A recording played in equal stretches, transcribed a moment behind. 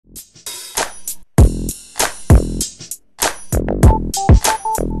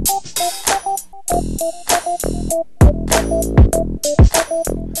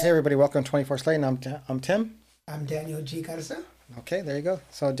Hey everybody, welcome to 24 Slate. I'm Tim. I'm Daniel G Garza. Okay, there you go.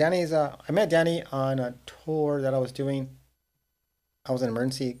 So Danny's I met Danny on a tour that I was doing. I was an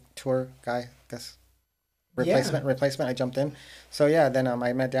emergency tour guy, I guess. Replacement. I jumped in. So yeah, then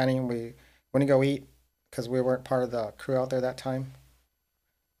I met Danny and we went to go eat because we weren't part of the crew out there that time.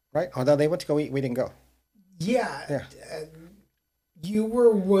 Right? Although they went to go eat, we didn't go. Yeah. Yeah. You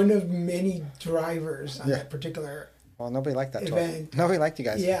were one of many drivers on that particular Well, nobody liked that event. tour. Nobody liked you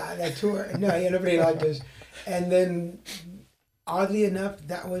guys. Yeah, that tour. No, yeah, nobody liked us. And then, oddly enough,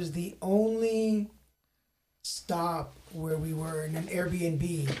 that was the only stop where we were in an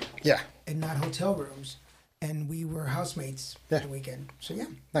Airbnb. Yeah. And not hotel rooms. And we were housemates for the weekend. So, yeah.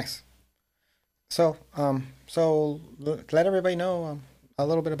 Nice. So, let everybody know a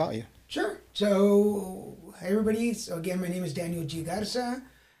little bit about you. Sure. So, hey everybody. So, again, my name is Daniel G Garza.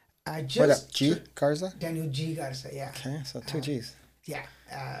 What up, G Garza? Daniel G Garza, yeah. Okay, so two G's. Yeah.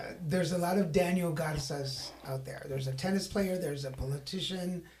 There's a lot of Daniel Garzas out there. There's a tennis player. There's a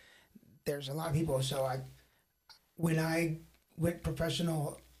politician. There's a lot of people. So, when I went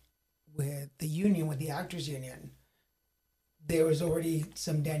professional with the union, with the actors union, there was already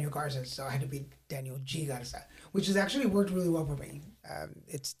some Daniel Garzas. So, I had to be Daniel G Garza, which has actually worked really well for me.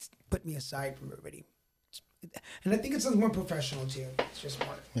 It's put me aside from everybody. And I think it's more professional too. It's just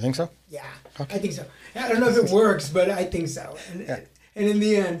more. You think so? Yeah, okay. I think so. I don't know if it works, but I think so. And in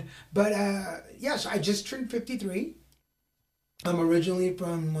the end, but so I just turned 53. I'm originally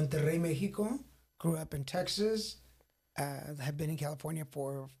from Monterrey, Mexico. Grew up in Texas. Have been in California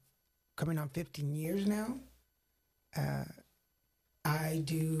for coming on 15 years now. I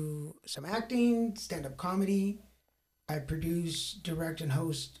do some acting, stand-up comedy. I produce, direct, and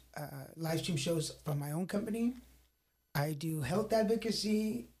host live stream shows from my own company. I do health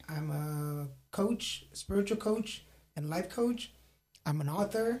advocacy. I'm a coach, spiritual coach, and life coach. I'm an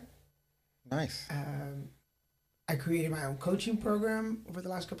author. Nice. I created my own coaching program over the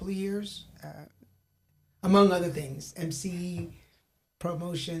last couple of years, among other things, MC,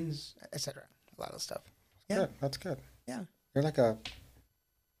 promotions, etc. A lot of stuff. Yeah, good. That's good. Yeah, you're like a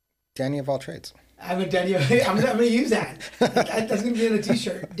Danny of all trades. I'm a Danny. I'm going to use that. That's going to be on a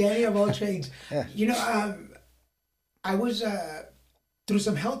T-shirt. Danny of all trades. Yeah. You know, I was through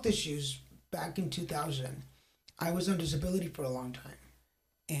some health issues back in 2000. I was on disability for a long time,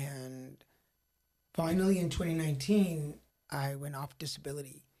 and finally in 2019, I went off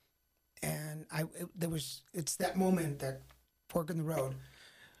disability, and it's that moment, that fork in the road.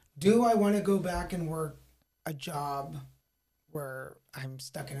 Do I want to go back and work a job where I'm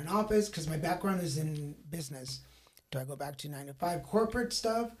stuck in an office because my background is in business? Do I go back to 9-to-5 corporate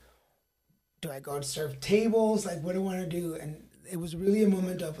stuff? Do I go to serve tables? Like, what do I want to do? And it was really a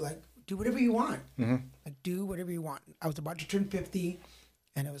moment of like, do whatever you want. Mm-hmm. Like, do whatever you want. I was about to turn 50,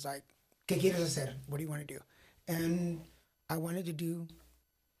 and it was like, ¿qué quieres hacer? What do you want to do? And I wanted to do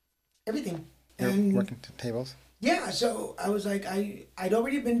everything. You're working tables? Yeah, so I was like, I'd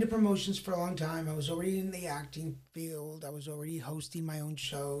already been to promotions for a long time. I was already in the acting field. I was already hosting my own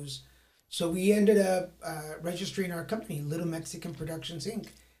shows. So we ended up registering our company, Little Mexican Productions, Inc.,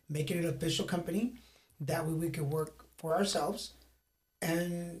 making it an official company. That way we could work for ourselves.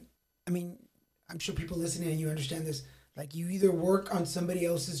 And, I mean, I'm sure people listening and you understand this. Like, you either work on somebody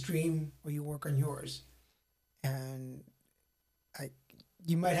else's dream or you work on yours. And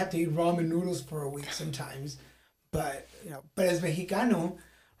you might have to eat ramen noodles for a week sometimes. But as Mexicano,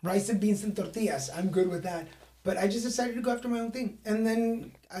 rice and beans and tortillas, I'm good with that. But I just decided to go after my own thing. And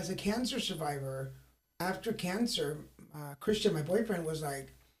then as a cancer survivor, after cancer, Christian, my boyfriend, was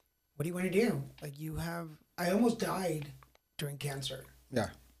like, what do you want to do? Like, I almost died during cancer. Yeah.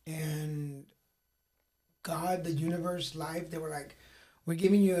 And God, the universe, life, they were like, we're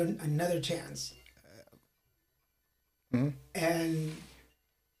giving you another chance. Mm-hmm. And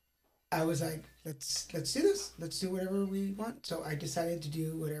I was like, let's do this. Let's do whatever we want. So I decided to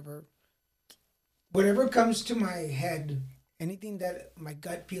do whatever comes to my head. Anything that my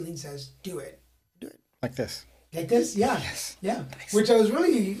gut feeling says, do it. Do it. Like this. Like this? Yeah. Yes. Yeah. Nice. Which I was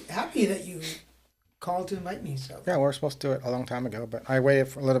really happy that you called to invite me. So yeah, we were supposed to do it a long time ago, but I waited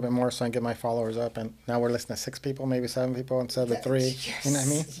for a little bit more so I can get my followers up, and now we're listening to 6 people, maybe 7 people instead of the 3. Yes. You know what I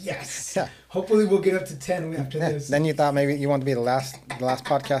mean? Yes. Yeah. Hopefully we'll get up to 10 after this. Then you thought maybe you wanted to be the last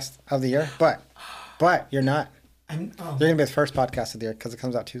podcast of the year, but you're not. You're gonna be the first podcast of the year because it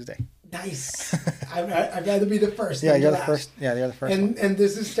comes out Tuesday. Nice. I'd rather be the first. Yeah, you're the last. first. Yeah, you're the first. And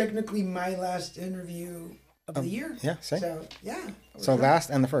this is technically my last interview of the year. Yeah, same. So yeah. So last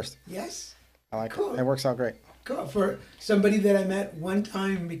and the first. Yes. I like cool. it. It works out great. Cool. For somebody that I met one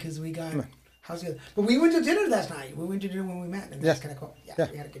time because we got How's it? But we went to dinner last night. We went to dinner when we met, and that's Yeah. kind of cool. Yeah,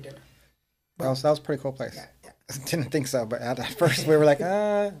 Yeah. we had a good dinner. That was a pretty cool place. Yeah, yeah. Didn't think so, but at first we were like,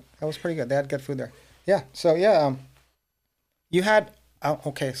 that was pretty good. They had good food there. Yeah. So yeah, you had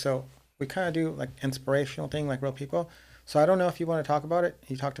okay. So we kind of do like inspirational thing, like real people. So I don't know if you want to talk about it.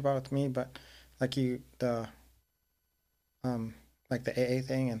 You talked about it with me, but like like the AA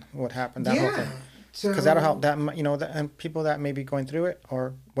thing and what happened, that whole Yeah. thing. So Because that'll help that and people that may be going through it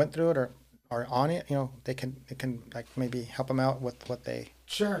or went through it or are on it, they can like maybe help them out with what they.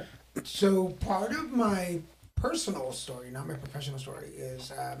 sure. So part of my personal story, not my professional story,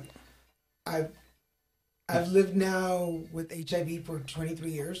 is I've I've lived now with HIV for 23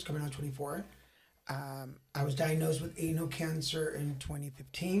 years, coming on 24. I was diagnosed with anal cancer in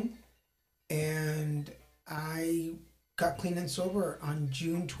 2015, and I got clean and sober on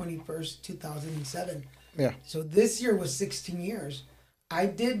June 21st, 2007. Yeah. So this year was 16 years. I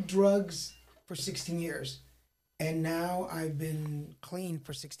did drugs for 16 years, and now I've been clean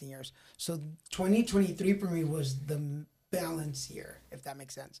for 16 years. So 2023 for me was the balance year, if that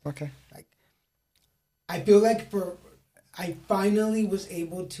makes sense. Okay. Like, I feel like I finally was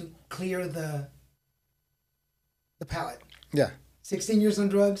able to clear the palate. Yeah. 16 years on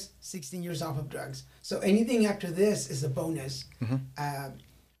drugs, 16 years off of drugs. So anything after this is a bonus. Mm-hmm.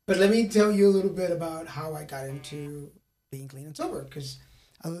 But let me tell you a little bit about how I got into being clean and sober, because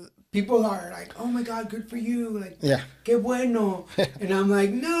people are like, "Oh my God, good for you!" Like, Yeah. "Que bueno," and I'm like,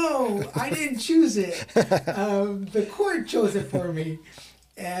 "No, I didn't choose it. The court chose it for me."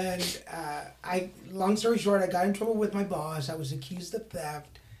 And long story short, I got in trouble with my boss. I was accused of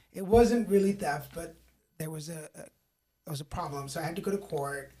theft. It wasn't really theft, but there was a problem. So I had to go to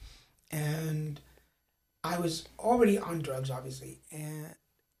court, and I was already on drugs, obviously. And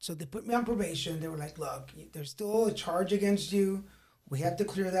so they put me on probation. They were like, "Look, there's still a charge against you. We have to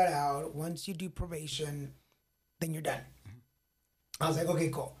clear that out. Once you do probation, then you're done." I was like, "Okay,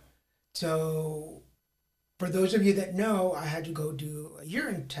 cool." So for those of you that know, I had to go do a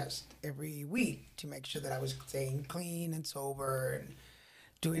urine test every week to make sure that I was staying clean and sober and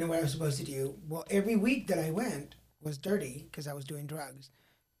doing what I was supposed to do. Well, every week that I went was dirty because I was doing drugs.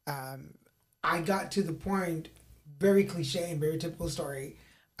 I got to the point, very cliche and very typical story.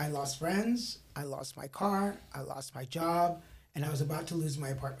 I lost friends, I lost my car, I lost my job, and I was about to lose my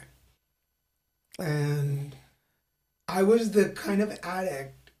apartment. And I was the kind of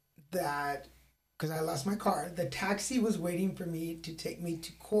addict that, because I lost my car, the taxi was waiting for me to take me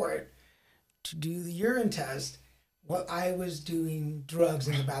to court to do the urine test while I was doing drugs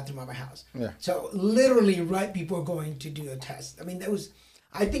in the bathroom of my house. Yeah. So literally right before going to do a test. I mean,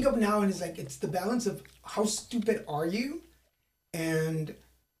 I think of now and it's like, it's the balance of how stupid are you? And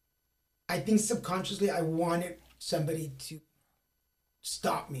I think subconsciously I wanted somebody to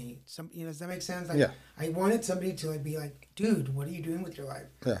stop me. Does that make sense? Like, Yeah. I wanted somebody to be like, "Dude, what are you doing with your life?"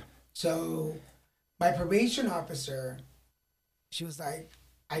 Yeah. So my probation officer, she was like,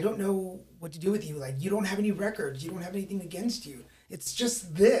 "I don't know what to do with you. Like, you don't have any records. You don't have anything against you. It's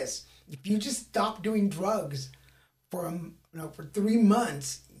just this. If you just stop doing drugs for for 3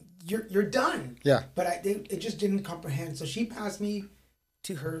 months, you're done." Yeah. But it just didn't comprehend. So she passed me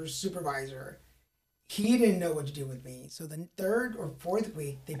to her supervisor. He didn't know what to do with me. So the third or fourth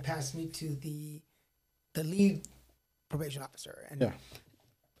week, they passed me to the lead probation officer. And Yeah.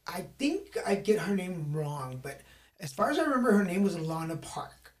 I think I get her name wrong, but as far as I remember, her name was Lana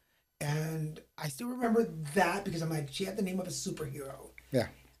Park. And I still remember that because I'm like, she had the name of a superhero. Yeah.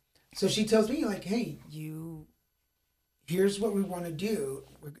 So she tells me, like, "Hey, here's what we want to do.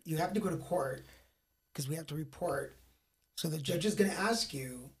 You have to go to court because we have to report. So the judge is going to ask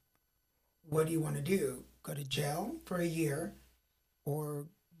you, what do you want to do? Go to jail for a year or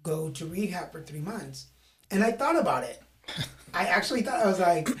go to rehab for 3 months?" And I thought about it. I actually thought, I was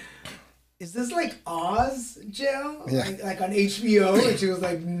like, "Is this like Oz jail?" Yeah. Like on HBO? And she was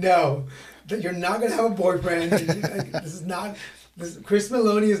like, "No, that you're not going to have a boyfriend. Chris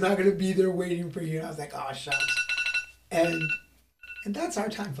Maloney is not going to be there waiting for you." And I was like, "Oh, shucks." And that's our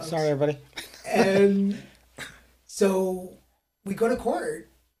time, folks. Sorry, everybody. And so we go to court,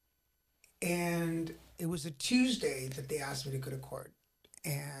 and it was a Tuesday that they asked me to go to court.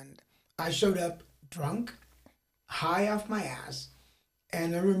 And I showed up drunk, high off my ass.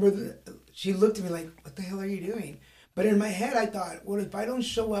 And I remember she looked at me like, "What the hell are you doing?" But in my head, I thought, well, if I don't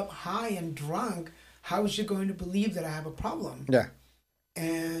show up high and drunk, how is she going to believe that I have a problem? Yeah.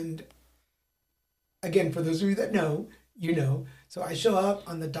 And again, for those of you that know, you know. So I show up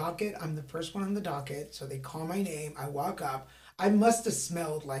on the docket. I'm the first one on the docket. So they call my name. I walk up. I must have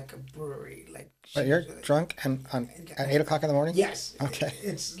smelled like a brewery. Like But you're drunk and at 8 o'clock in the morning? Yes. Okay.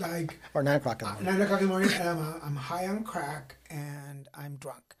 It's like Or 9 o'clock in the morning. 9 o'clock in the morning, and I'm high on crack and I'm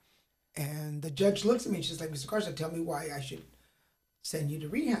drunk. And the judge looks at me and she's like, Mr. Garza, tell me why I should send you to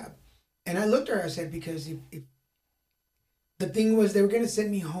rehab. And I looked at her, I said, because if the thing was they were going to send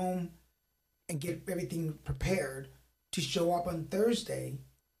me home and get everything prepared to show up on Thursday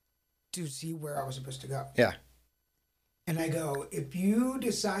to see where I was supposed to go. Yeah. And I go, if you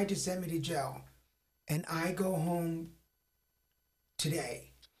decide to send me to jail and I go home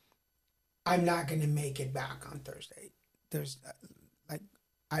today, I'm not going to make it back on Thursday. There's like,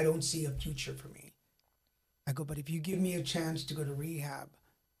 I don't see a future for me. I go, but if you give me a chance to go to rehab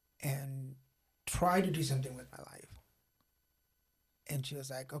and try to do something with my life. And she was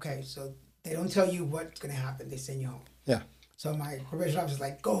like, okay, so they don't tell you what's going to happen. They send you home. Yeah. So my probation officer was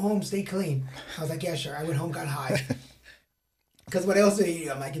like, go home, stay clean. I was like, yeah, sure. I went home, got high. Because what else do you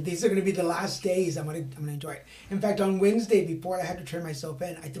do? I'm like, if these are going to be the last days, I'm gonna enjoy it. In fact, on Wednesday, before I had to turn myself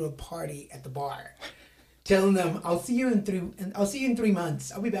in, I threw a party at the bar, telling them, I'll see you in 3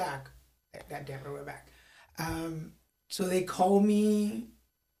 months. I'll be back. God damn it, we're back. So they call me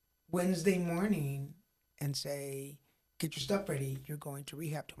Wednesday morning and say, get your stuff ready. You're going to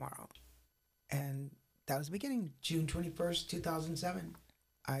rehab tomorrow. And that was the beginning, June 21st, 2007.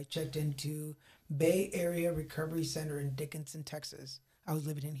 I checked into Bay Area Recovery Center in Dickinson, Texas. I was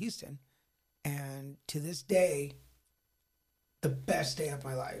living in Houston. And to this day, the best day of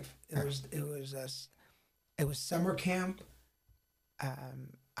my life. It was summer camp. I'm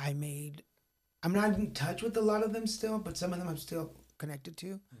not in touch with a lot of them still, but some of them I'm still connected to.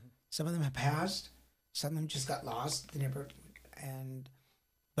 Mm-hmm. Some of them have passed. Some of them just got lost.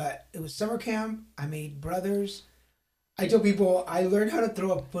 But it was summer camp. I made brothers. I tell people I learned how to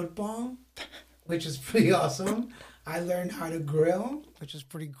throw a football, which is pretty awesome. I learned how to grill, which is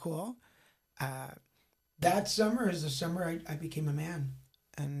pretty cool. That summer is the summer I became a man.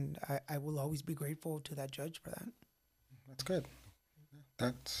 And I will always be grateful to that judge for that. That's good.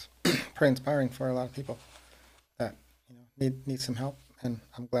 That's pretty inspiring for a lot of people that need some help. And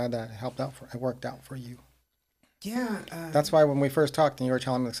I'm glad that it worked out for you. Yeah. That's why when we first talked and you were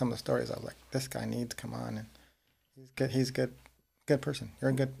telling me some of the stories, I was like, this guy needs to come on. And he's a good person.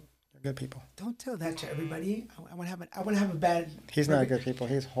 You're good people. Don't tell that to everybody. I want to have a bad. He's not good people.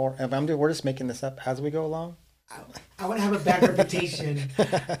 He's horrible. We're just making this up as we go along. I want to have a bad reputation.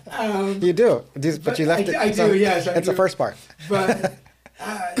 You do, but you left it. I do. Yes, it's the first part. But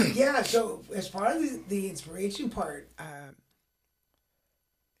yeah. So as far as the inspiration part,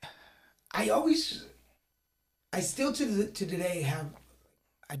 I still to today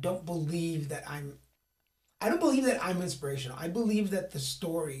I don't believe that I'm inspirational. I believe that the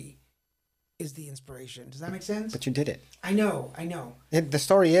story is the inspiration. Does that make sense? But you did it. I know. The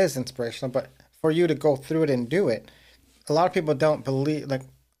story is inspirational, but for you to go through it and do it, a lot of people don't believe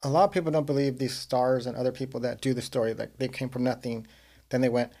these stars and other people that do the story. Like they came from nothing, then they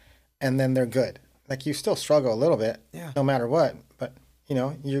went, and then they're good. Like you still struggle a little bit, no matter what. But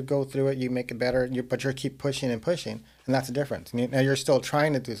you go through it, you make it better. But you keep pushing and pushing, and that's the difference. Now you're still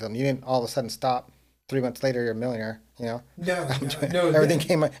trying to do something. You didn't all of a sudden stop. 3 months later, you're a millionaire. No. Everything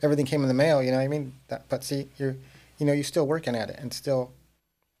came in the mail. You know what I mean? But see, you're still working at it and still.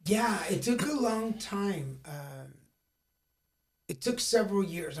 Yeah, it took a long time. It took several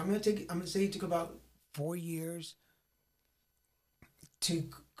years. I'm gonna say it took about 4 years to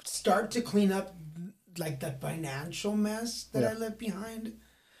start to clean up like the financial mess that I left behind,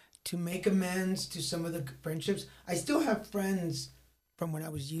 to make amends to some of the friendships. I still have friends from when I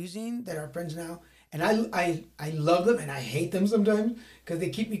was using that are friends now, and I love them and I hate them sometimes because they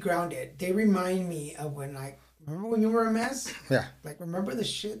keep me grounded. They remind me of remember when you were a mess? Yeah. Like, remember the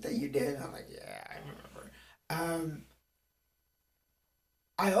shit that you did? I'm like, yeah, I remember.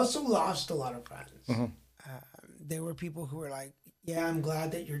 I also lost a lot of friends. Mm-hmm. There were people who were like, yeah, I'm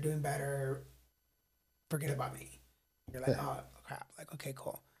glad that you're doing better. Forget about me. You're like, oh, crap. Like, okay,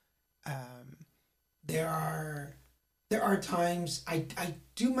 cool. There are times I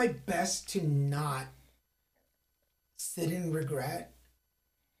do my best to not sit in regret.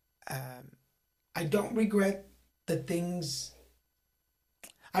 I don't regret the things.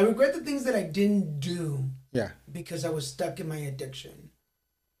 I regret the things that I didn't do. Yeah. Because I was stuck in my addiction.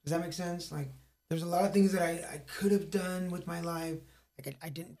 Does that make sense? Like, there's a lot of things that I could have done with my life. Like, I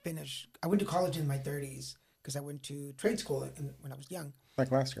didn't finish. I went to college in my 30s because I went to trade school when I was young.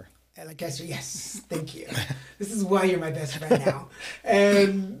 Like last year. Like last year, yes. Thank you. This is why you're my best friend now.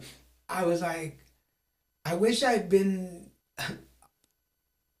 And I was like, I wish I'd been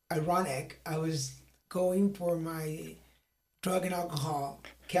ironic. I was going for my drug and alcohol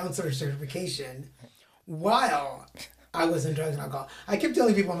counselor certification while I was in drugs and alcohol. I kept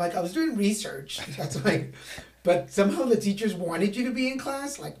telling people, I'm like, I was doing research. That's like, but somehow the teachers wanted you to be in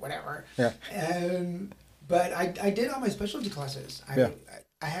class, like whatever. Yeah. But I did all my specialty classes. Yeah.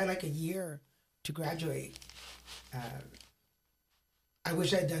 I had like a year to graduate. I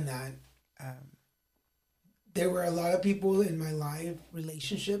wish I'd done that. There were a lot of people in my life,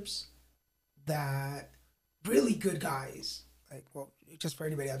 relationships, that really good guys. Like, well, just for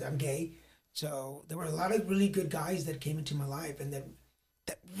anybody out there, I'm gay. So there were a lot of really good guys that came into my life and that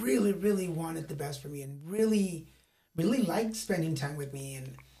really, really wanted the best for me and really, really liked spending time with me.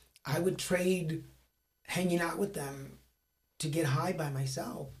 And I would trade hanging out with them to get high by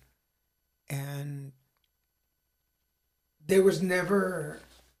myself. And there was never,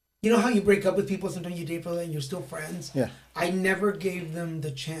 you know how you break up with people, sometimes you date for and you're still friends? Yeah. I never gave them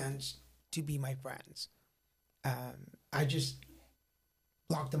the chance to be my friends. I just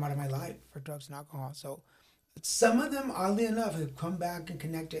blocked them out of my life for drugs and alcohol. So some of them, oddly enough, have come back and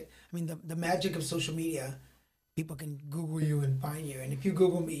connected. I mean, the magic of social media, people can Google you and find you. And if you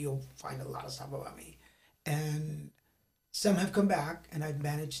Google me, you'll find a lot of stuff about me. And some have come back, and I've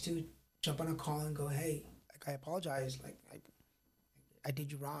managed to jump on a call and go, hey, like, I apologize. Like, I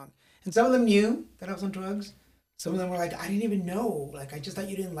did you wrong. And some of them knew that I was on drugs. Some of them were like, I didn't even know. Like, I just thought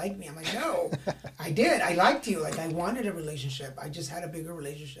you didn't like me. I'm like, no, I did. I liked you. Like, I wanted a relationship. I just had a bigger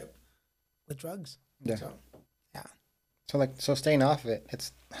relationship with drugs. Yeah. So, yeah. So staying off of it,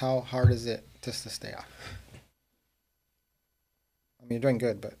 it's how hard is it just to stay off? I mean, you're doing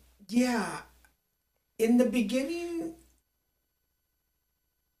good, but Yeah. In the beginning,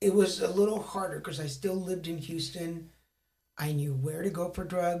 it was a little harder because I still lived in Houston. I knew where to go for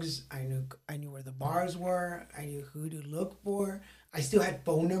drugs. I knew where the bars were. I knew who to look for. I still had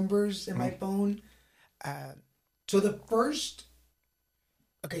phone numbers in my phone. So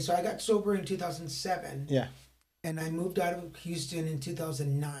I got sober in 2007. yeah. And I moved out of Houston in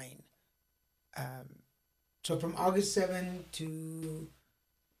 2009. So from August 7 to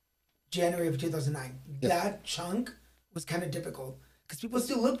January of 2009, that chunk was kind of difficult because people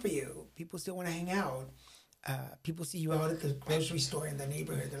still look for you. People still want to hang out. People see you out at the grocery store in the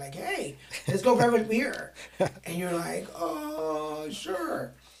neighborhood. They're like, hey, let's go grab a beer. And you're like, oh,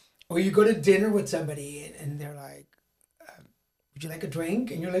 sure. Or you go to dinner with somebody and they're like, would you like a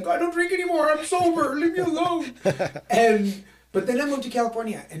drink? And you're like, I don't drink anymore. I'm sober. Leave me alone. But then I moved to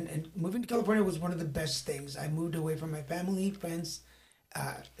California. And moving to California was one of the best things. I moved away from my family, friends.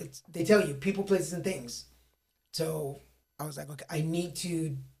 They tell you, people, places, and things. So I was like, okay, I need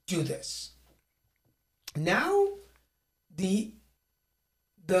to do this. Now, the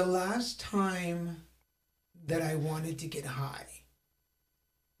last time that I wanted to get high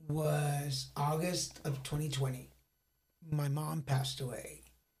was August of 2020. My mom passed away,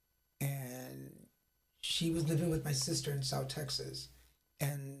 and she was living with my sister in South Texas.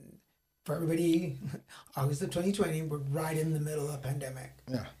 And for everybody, August of 2020, we're right in the middle of a pandemic.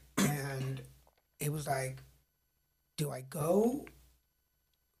 Yeah. And it was like, do I go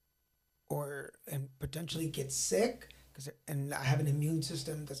and potentially get sick? And I have an immune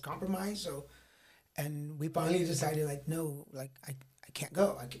system that's compromised. So, and we finally decided, like, no, like I can't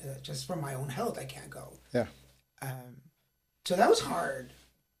go. Just for my own health, I can't go. Yeah. So that was hard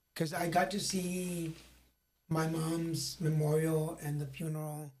because I got to see my mom's memorial and the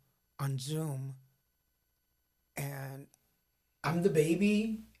funeral on Zoom. And I'm the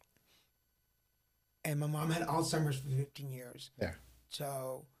baby. And my mom had Alzheimer's for 15 years. Yeah.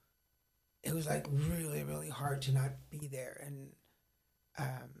 So it was like really, really hard to not be there. And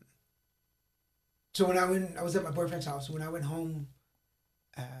so when I was at my boyfriend's house, when I went home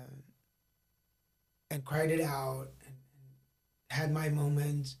and cried it out and had my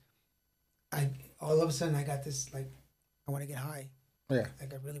moments, all of a sudden I got this, like, I want to get high. Yeah.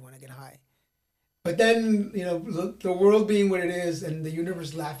 Like, I really want to get high. But then, the world being what it is and the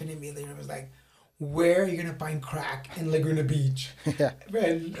universe laughing at me, the universe like, where are you going to find crack in Laguna Beach? Yeah.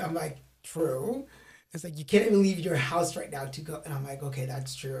 And I'm like, true. It's like, you can't even leave your house right now to go. And I'm like, okay,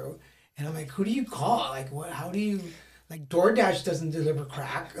 that's true. And I'm like, who do you call? Like, what? How do you, like, DoorDash doesn't deliver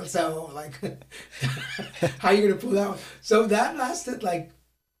crack. So, like, how are you going to pull that one? So that lasted, like,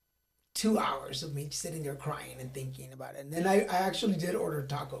 2 hours of me sitting there crying and thinking about it. And then I actually did order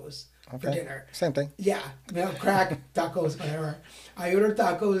tacos for dinner. Same thing. Yeah. Crack, tacos, whatever. I ordered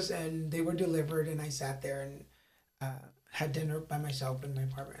tacos and they were delivered and I sat there and had dinner by myself in my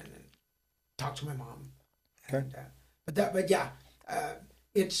apartment and talked to my mom. Okay. And,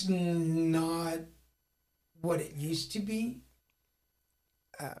 it's not what it used to be.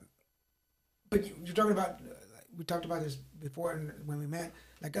 But you're talking about we talked about this before when we met.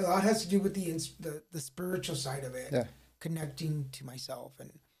 Like a lot has to do with the spiritual side of it, Yeah. connecting to myself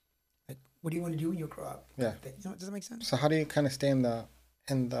and like, what do you want to do when you grow up? Yeah. Does that make sense? So how do you kind of stay in the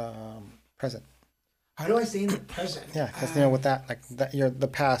present? How do I stay in the present? Yeah, because with that, like that, you're the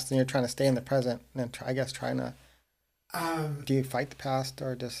past, and you're trying to stay in the present, and I guess trying to. Do you fight the past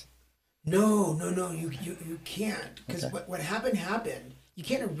or just? No. You can't, because what happened happened. You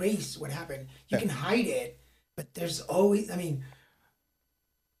can't erase what happened. You can hide it, but there's always. I mean,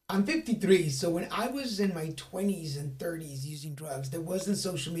 I'm 53, so when I was in my 20s and 30s using drugs, there wasn't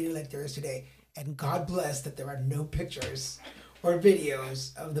social media like there is today. And God bless that there are no pictures or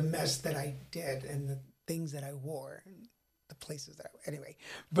videos of the mess that I did and the things that I wore, and the places that anyway.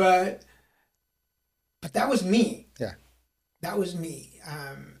 But that was me. Yeah. That was me.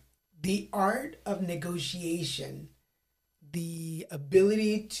 The art of negotiation, the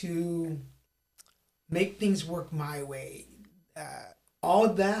ability to make things work my way, all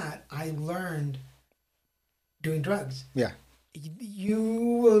that I learned doing drugs. Yeah.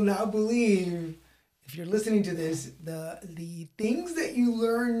 You will not believe, if you're listening to this, the things that you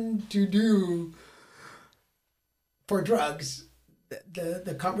learn to do for drugs,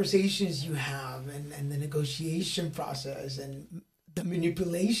 the conversations you have, and the negotiation process and the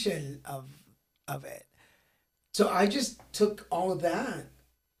manipulation of it. So I just took all of that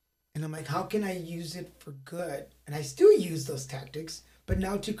and I'm like, how can I use it for good? And I still use those tactics, but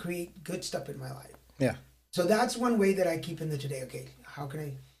now to create good stuff in my life. Yeah. So that's one way that I keep in the today. Okay, how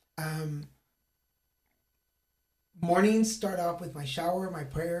can I? Mornings start off with my shower, my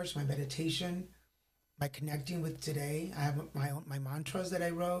prayers, my meditation, my connecting with today. I have my mantras that I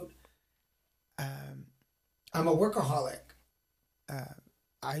wrote. I'm a workaholic.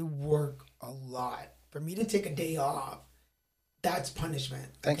 I work a lot. For me to take a day off, that's punishment.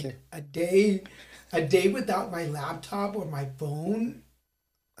 Thank you. A day without my laptop or my phone,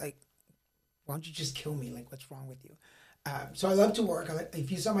 like, why don't you just kill me? Like, what's wrong with you? So I love to work.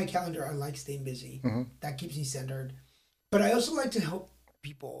 If you saw my calendar, I like staying busy. Mm-hmm. That keeps me centered. But I also like to help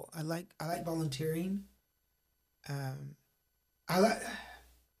people. I like volunteering. It's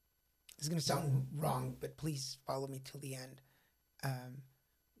gonna sound wrong, but please follow me till the end.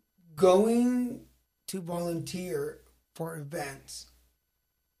 Going to volunteer for events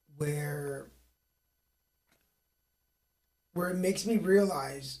where it makes me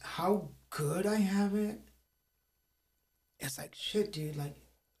realize how good I have it. It's like, shit, dude, like,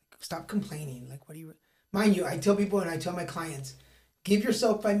 stop complaining. Like, what do you... Mind you, I tell people and I tell my clients, give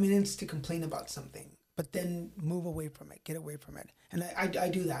yourself 5 minutes to complain about something, but then move away from it, get away from it. And I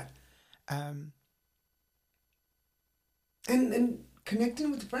do that. And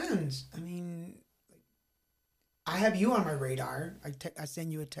connecting with friends. I mean, I have you on my radar. I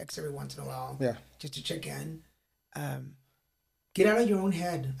send you a text every once in a while. Yeah. Just to check in. Get out of your own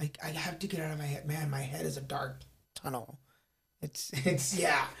head. I have to get out of my head. Man, my head is a dark tunnel. It's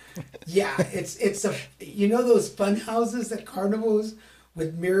yeah. It's a, you know those fun houses at carnivals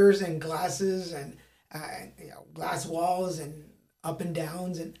with mirrors and glasses and glass walls and up and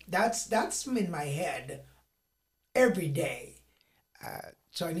downs, and that's in my head every day.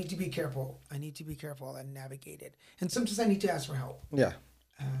 So I need to be careful. I need to be careful and navigate it. And sometimes I need to ask for help. Yeah.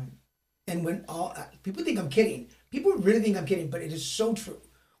 And when all people think I'm kidding, people really think I'm kidding, but it is so true.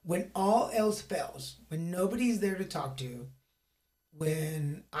 When all else fails, when nobody's there to talk to,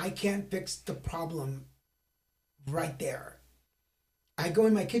 when I can't fix the problem right there, I go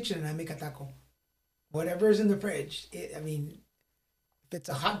in my kitchen and I make a taco. Whatever is in the fridge. If it's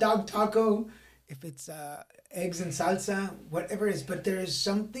a hot dog taco, if it's eggs and salsa, whatever it is. But there is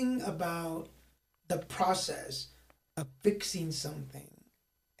something about the process of fixing something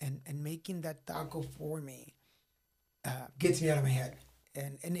and making that taco for me gets me out of my head.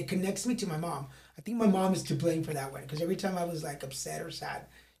 And it connects me to my mom. I think my mom is to blame for that one, because every time I was like upset or sad,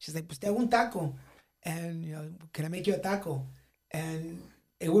 she's like, pues te hago un taco. And, can I make you a taco? And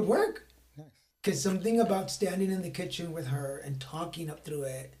it would work. Because something about standing in the kitchen with her and talking up through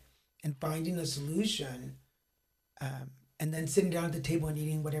it and finding a solution, and then sitting down at the table and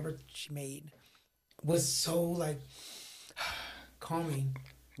eating whatever she made was so like calming.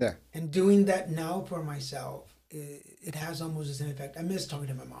 Yeah. And doing that now for myself, it has almost the same effect. I miss talking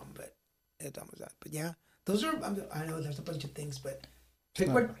to my mom, but it's almost that. But yeah, those are, I know there's a bunch of things, but pick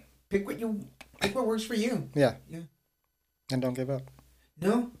what works for you. Yeah. Yeah. And don't give up.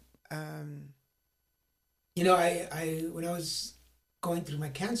 No. I when I was going through my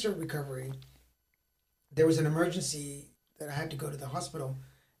cancer recovery, there was an emergency that I had to go to the hospital,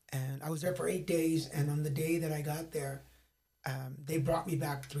 and I was there for 8 days. And on the day that I got there, they brought me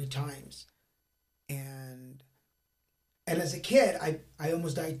back 3 times, and And as a kid, I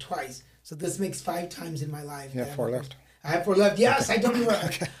almost died twice. So this makes 5 times in my life. You have 4 left. I have 4 left. Yes, Okay. I told you what.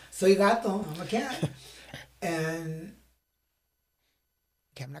 Okay. Soy gato. I'm a cat. And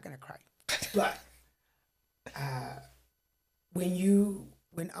okay, I'm not gonna cry. But uh,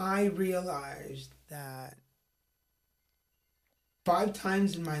 when I realized that 5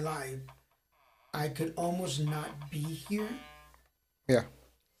 times in my life I could almost not be here, Yeah.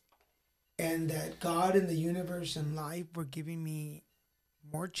 and that God and the universe and life were giving me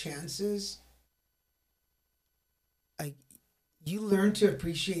more chances, like you learn to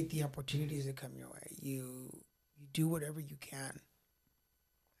appreciate the opportunities that come your way. You do whatever you can.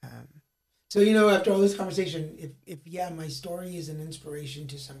 Um, so after all this conversation, if yeah, my story is an inspiration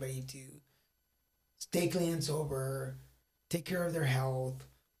to somebody to stay clean and sober, take care of their health,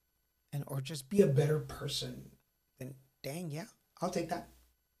 and or just be a better person, then dang yeah, I'll take that.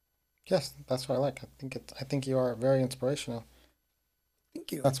 Yes, that's what I like. I think you are very inspirational.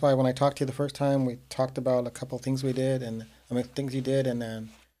 Thank you. That's why when I talked to you the first time, we talked about a couple of things we did, and I mean things you did, and then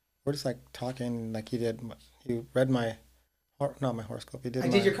we're just like talking like you did. You read my, not my horoscope. You did I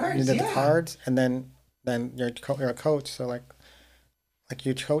did your you cards, did the yeah. cards, and then you're a coach, so like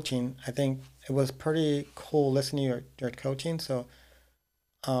you coaching. I think it was pretty cool listening to your coaching. So,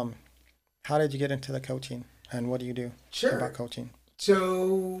 um, how did you get into the coaching, and what do you do about Sure. coaching?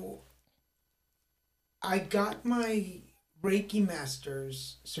 So I got my Reiki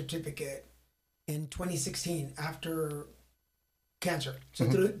Master's certificate in 2016 after cancer. So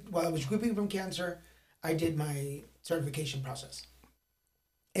Hmm. while I was grouping from cancer, I did my certification process.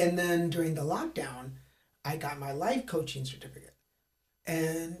 And then during the lockdown, I got my life coaching certificate.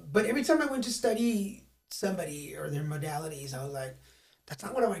 But every time I went to study somebody or their modalities, I was like, that's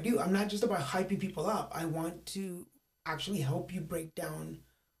not what I want to do. I'm not just about hyping people up. I want to actually help you break down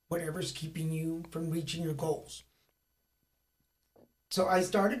whatever's keeping you from reaching your goals. So I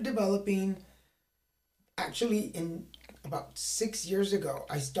started developing, actually in about 6 years ago,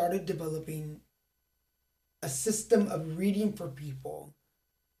 I started developing a system of reading for people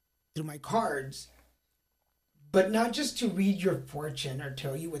through my cards, but not just to read your fortune or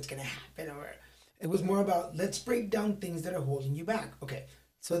tell you what's going to happen. Or it was more about, let's break down things that are holding you back. Okay.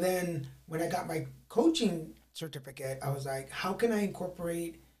 So then when I got my coaching certificate, I was like, how can I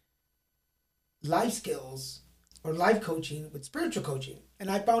incorporate life skills or life coaching with spiritual coaching? And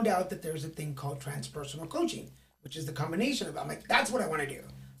I found out that there's a thing called transpersonal coaching, which is the combination of, I'm like, that's what I want to do.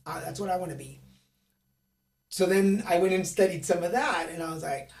 That's what I want to be. So then I went and studied some of that, and I was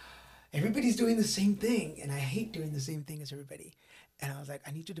like, everybody's doing the same thing, and I hate doing the same thing as everybody. And I was like,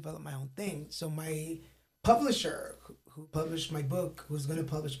 I need to develop my own thing. So my publisher, who published my book, who was going to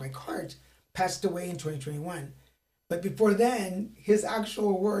publish my cards, passed away in 2021. But before then, his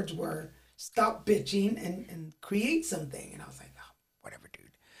actual words were, stop bitching and create something. And I was like, oh, whatever,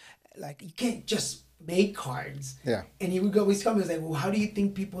 dude. Like, you can't just make cards. Yeah. And he would always tell me, like, well, how do you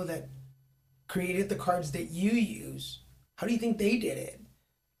think people that created the cards that you use, how do you think they did it?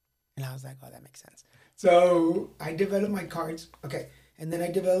 And I was like, oh, that makes sense. So I developed my cards. Okay. And then I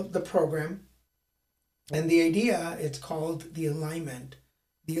developed the program. And the idea, it's called the alignment.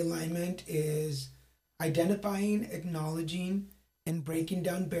 The alignment is identifying, acknowledging, and breaking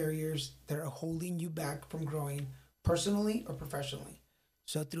down barriers that are holding you back from growing personally or professionally.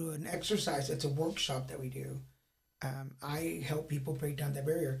 So through an exercise, it's a workshop that we do. I help people break down that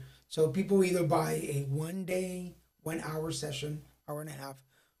barrier. So people either buy a 1 day, 1 hour session, hour and a half,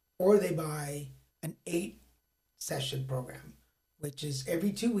 or they buy an 8 session program, which is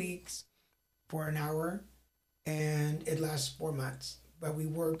every 2 weeks for an hour, and it lasts 4 months. But we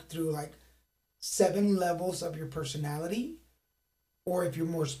work through like 7 levels of your personality, or if you're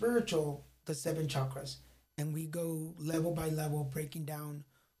more spiritual, the 7 chakras. And we go level by level, breaking down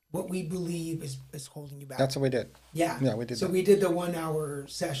what we believe is holding you back. That's what we did. Yeah. Yeah, we did So that. we did the 1 hour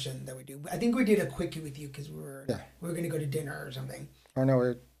session that we do. I think we did a quickie with you because Yeah. we were gonna go to dinner or something. Oh no,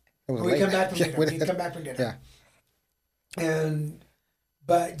 it was Or we late. come back from Yeah, dinner. we We did. come back from dinner. Yeah. And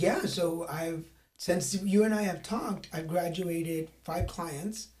but yeah, so I've since you and I have talked, I've graduated 5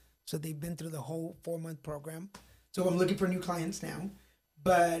 clients. So they've been through the whole 4 month program. So I'm looking for new clients now.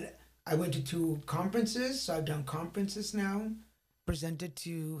 But I went to 2 conferences, so I've done conferences now, presented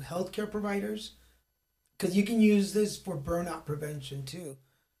to healthcare providers, because you can use this for burnout prevention too.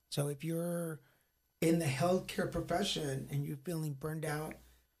 So if you're in the healthcare profession and you're feeling burned out,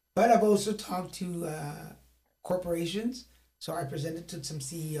 but I've also talked to corporations. So I presented to some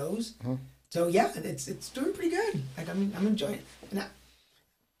CEOs. Mhm. So yeah, it's doing pretty good. Like I'm enjoying it. And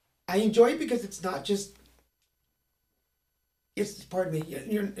I enjoy it because it's not just It's pardon me.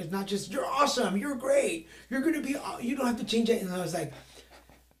 It's not just you're awesome, you're great, you're gonna be. You don't have to change it. And I was like,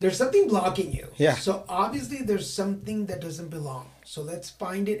 there's something blocking you. Yeah. So obviously there's something that doesn't belong. So let's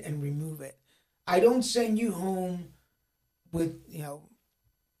find it and remove it. I don't send you home with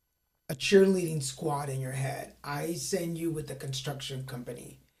a cheerleading squad in your head. I send you with a construction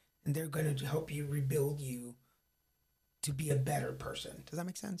company, and they're going to help you rebuild you to be a better person. Does that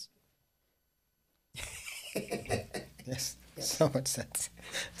make sense? Yes. So much sense.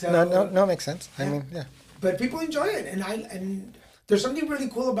 So, No, makes sense. Yeah. I mean, yeah. But people enjoy it, and there's something really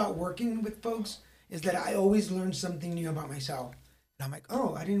cool about working with folks is that I always learn something new about myself. And I'm like,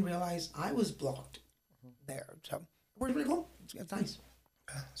 oh, I didn't realize I was blocked there. So it works really cool. It's nice.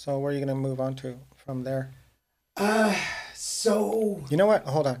 So where are you gonna move on to from there? So You know what?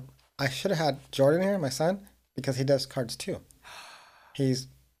 Hold on. I should have had Jordan here, my son, because he does cards too. He's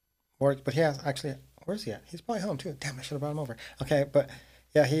worked, but he has actually. Where's he at? He's probably home too. Damn, I should have brought him over. Okay, but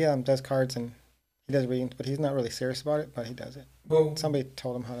yeah, he does cards and he does readings, but he's not really serious about it. But he does it. well, Somebody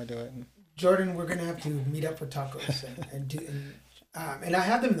told him how to do it. And, Jordan, we're gonna have to meet up for tacos and do. And I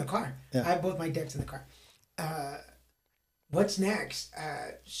have them in the car. Yeah. I have both my decks in the car. What's next?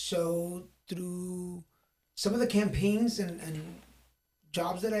 So through some of the campaigns and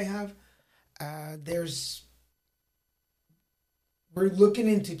jobs that I have, we're looking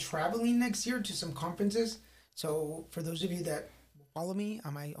into traveling next year to some conferences. So for those of you that follow me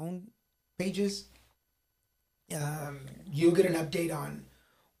on my own pages, you'll get an update on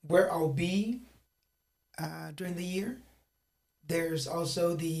where I'll be during the year. There's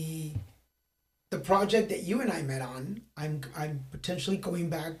also the project that you and I met on. I'm potentially going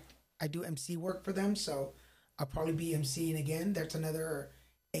back. I do MC work for them, so I'll probably be MCing again. There's another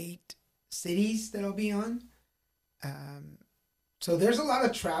 8 cities that I'll be on. So there's a lot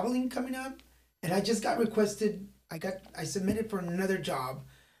of traveling coming up, and I just got requested. I submitted for another job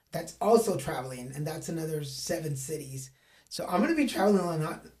that's also traveling, and that's another 7 cities. So I'm gonna be traveling a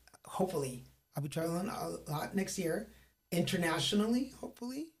lot. Hopefully, I'll be traveling a lot next year, internationally.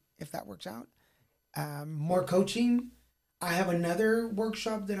 Hopefully, if that works out. More coaching. I have another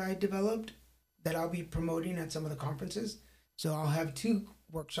workshop that I developed that I'll be promoting at some of the conferences. So I'll have 2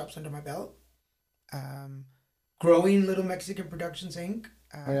 workshops under my belt. Growing Little Mexican Productions Inc.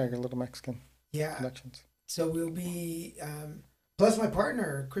 oh yeah, your little Mexican Yeah. productions. So we'll be plus my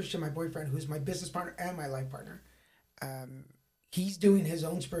partner Christian, my boyfriend, who's my business partner and my life partner. He's doing his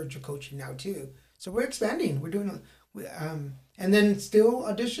own spiritual coaching now too. So we're expanding. We're doing, and then still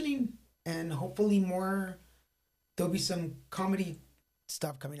auditioning, and hopefully more. There'll be some comedy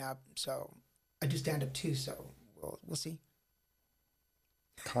stuff coming up. So I do stand up too. So we'll see.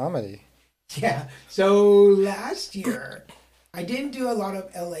 Comedy. Yeah. So last year, I didn't do a lot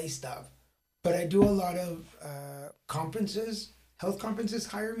of LA stuff, but I do a lot of conferences. Health conferences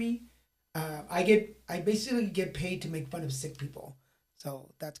hire me. I basically get paid to make fun of sick people.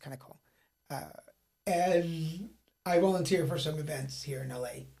 So that's kind of cool. And I volunteer for some events here in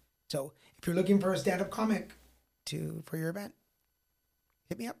LA. So if you're looking for a stand-up comic for your event,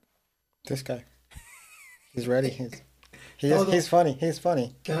 hit me up. This guy. He's ready. He's funny. He's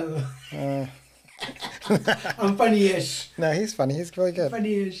funny. I'm funny-ish. No, he's funny. He's really good.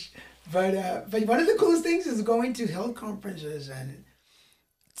 Funny-ish. But one of the coolest things is going to health conferences, and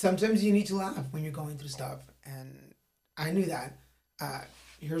sometimes you need to laugh when you're going through stuff. And I knew that.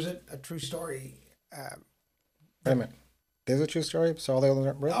 Here's a true story. Wait a minute. There's a true story, so all the others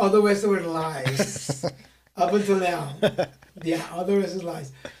aren't real? All the rest of it lies. Up until now. Yeah, all the rest is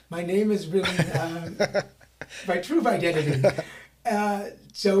lies. My name is really my true identity.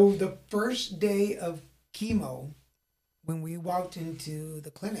 So the first day of chemo, when we walked into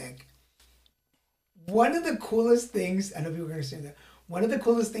the clinic, one of the coolest things, I know people are going to say that, one of the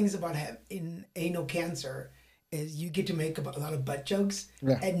coolest things about having anal cancer is you get to make a lot of butt jokes,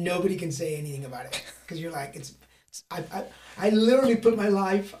 Yeah. and nobody can say anything about it. Because you're like, I literally put my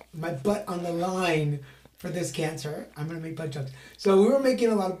butt on the line for this cancer. I'm going to make butt jokes. So we were making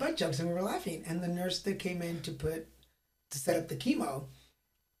a lot of butt jokes and we were laughing. And the nurse that came in to set up the chemo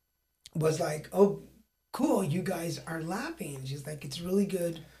was like, oh, cool, you guys are laughing. She's like, it's really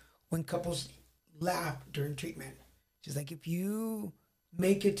good when couples laugh during treatment. She's like, if you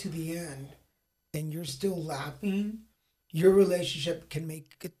make it to the end and you're still laughing, your relationship can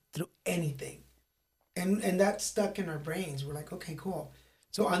make it through anything. And that stuck in our brains. We're like, okay, cool.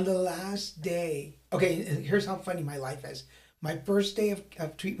 So on the last day, okay, here's how funny my life is. My first day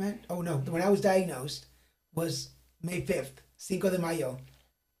of treatment, when I was diagnosed, was May 5th, Cinco de Mayo.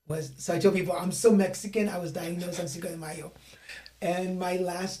 So I told people, I'm so Mexican, I was diagnosed on Cinco de Mayo. And my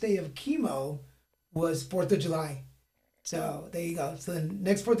last day of chemo was 4th of July. So there you go. So then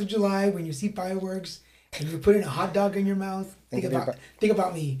next 4th of July, when you see fireworks and you're putting a hot dog in your mouth, think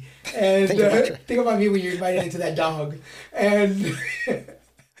about me. And think about me when you're invited into that dog. And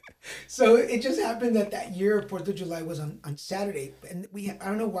so it just happened that year, 4th of July was on Saturday. And I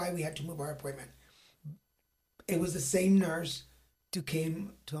don't know why we had to move our appointment. It was the same nurse who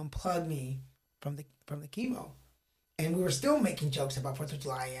came to unplug me from the chemo. And we were still making jokes about 4th of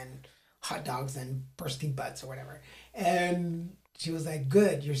July and hot dogs and bursting butts or whatever. And she was like,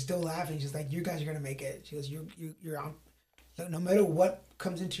 "Good, you're still laughing." She's like, "You guys are gonna make it." She goes, "You're on. No matter what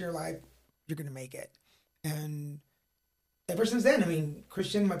comes into your life, you're gonna make it." And ever since then, I mean,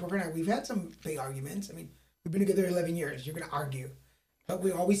 Christian, my boyfriend, and I, we've had some big arguments. I mean, we've been together 11 years. You're gonna argue, but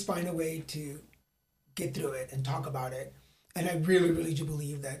we always find a way to get through it and talk about it. And I really, really do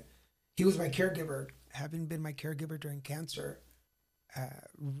believe that he was my caregiver. Having been my caregiver during cancer,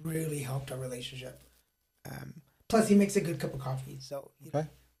 really helped our relationship. Plus, he makes a good cup of coffee, so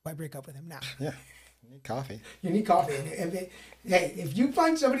why break up with him now? Yeah, you need coffee. You need coffee. Hey, if you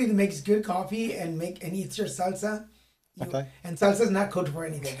find somebody that makes good coffee and eats your salsa, and salsa's not code for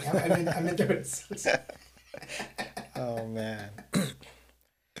anything. I meant there was salsa. Oh man.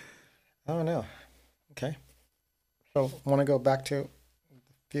 Oh no. Okay. So, want to go back to the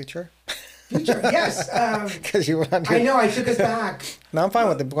future? Future, yes. Because you want. I know I took us back. No, I'm fine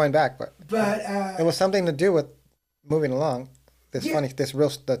with going back, but it was something to do with moving along.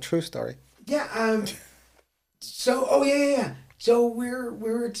 The true story. Yeah. So, yeah. So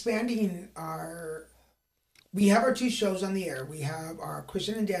we're expanding our. We have our 2 shows on the air. We have our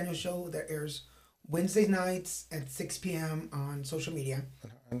Christian and Daniel show that airs Wednesday nights at 6 p.m. on social media.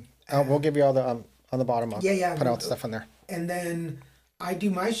 We'll give you all the on the bottom. Put out stuff on there. And then I do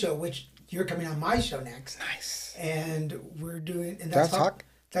my show, which you're coming on my show next. Nice. And we're doing. And do I have to talk?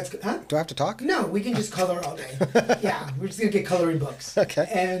 That's good. Huh? Do I have to talk? No, we can just color all day. Yeah, we're just gonna get coloring books. Okay.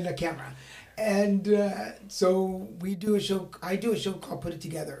 And a camera. And so we do a show. I do a show called Put It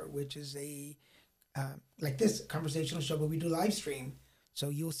Together, which is a like this conversational show, but we do live stream. So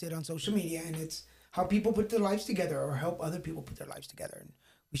you'll see it on social media, and it's how people put their lives together or help other people put their lives together, and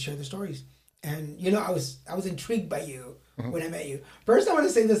we share the stories. And I was intrigued by you when I met you. First, I want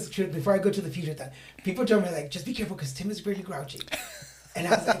to say this truth before I go to the future thing. People told me like, just be careful because Tim is really grouchy. And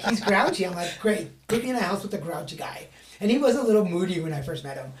I was like, he's grouchy. I'm like, great, put me in a house with a grouchy guy. And he was a little moody when I first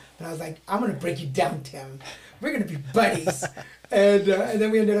met him. But I was like, I'm gonna break you down, Tim. We're gonna be buddies. and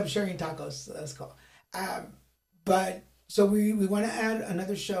then we ended up sharing tacos. So that's cool. But so we want to add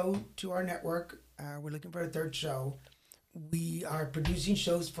another show to our network. We're looking for a 3rd show. We are producing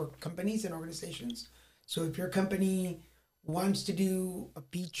shows for companies and organizations. So if your company wants to do a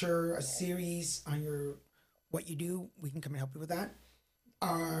feature, a series on what you do, we can come and help you with that.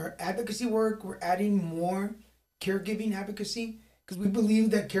 Our advocacy work, we're adding more caregiving advocacy because we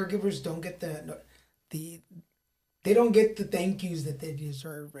believe that caregivers don't get they don't get the thank yous that they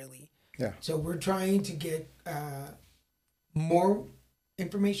deserve, really. Yeah. So we're trying to get more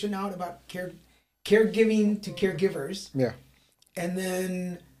information out about caregiving to caregivers. Yeah. And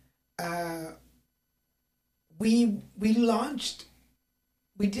then we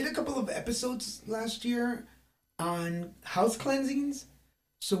did a couple of episodes last year on house cleansings.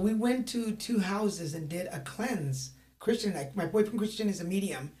 So we went to 2 houses and did a cleanse. Christian, my boyfriend Christian is a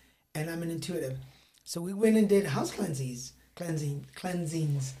medium and I'm an intuitive. So we went and did house cleansings,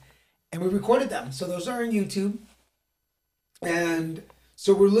 and we recorded them. So those are on YouTube. And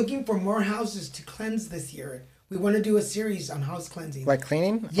so we're looking for more houses to cleanse this year. We want to do a series on house cleansing. Like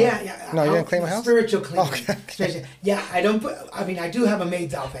cleaning? Yeah. No, you didn't clean my house? Spiritual cleaning. Okay. Yeah, I do have a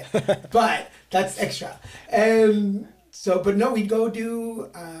maid's outfit, but that's extra. And so, but no, we'd go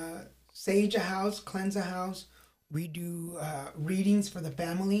do sage a house, cleanse a house. We do readings for the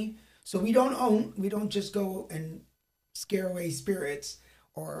family. So we don't just go and scare away spirits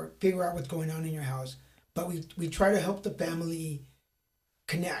or figure out what's going on in your house, but we try to help the family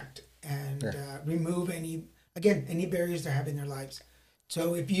connect and remove any barriers they have in their lives.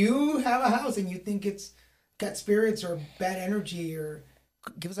 So if you have a house and you think it's got spirits or bad energy, or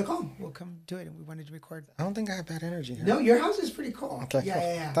give us a call. We'll come do it, and we wanted to record. I don't think I have bad energy here. No, your house is pretty cool. Okay.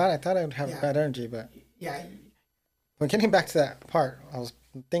 Yeah. I thought I would have bad energy, but yeah. When getting back to that part, I was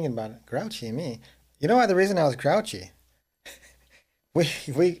thinking about it. Grouchy, me. You know why the reason I was grouchy?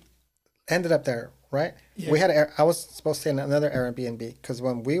 we ended up there, right? Yeah. I was supposed to stay in another Airbnb because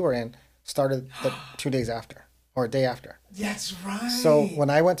when we were in, started the 2 days after or a day after. That's right. So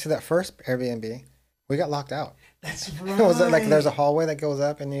when I went to that first Airbnb, we got locked out. That's right. It was like there's a hallway that goes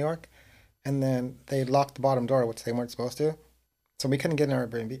up in New York, and then they locked the bottom door, which they weren't supposed to. So we couldn't get an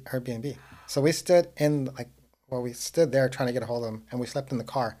Airbnb. So we stood in well, we stood there trying to get a hold of him, and we slept in the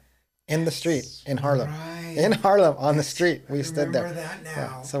car, in the street in Harlem, Right. in Harlem on the street. We I stood there. remember that now.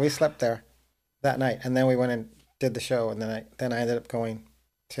 Yeah, so we slept there that night, and then we went and did the show, and then I ended up going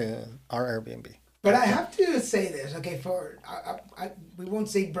to our Airbnb. But I have to say this, okay? We won't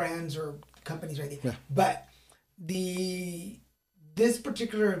say brands or companies or anything, but this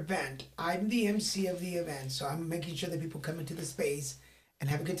particular event, I'm the MC of the event, so I'm making sure that people come into the space and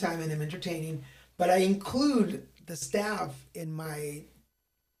have a good time and I'm entertaining. But I include the staff in my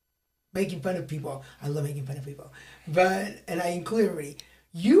making fun of people. I love making fun of people, and I include everybody.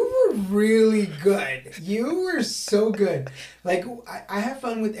 You were really good. You were so good. Like, I have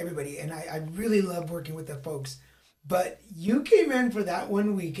fun with everybody, and I really love working with the folks. But you came in for that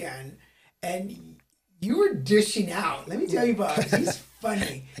one weekend, and you were dishing out. Let me tell you about it. He's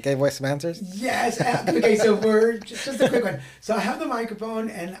funny. I gave away some answers? Yes. Okay, so we're just a quick one. So I have the microphone,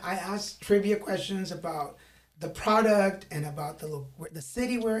 and I ask trivia questions about the product and about the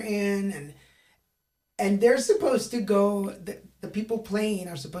city we're in, and they're supposed to go. The people playing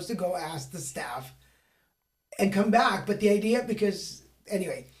are supposed to go ask the staff and come back. But the idea,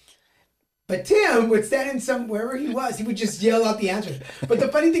 but Tim would stand in wherever he was, he would just yell out the answers. But the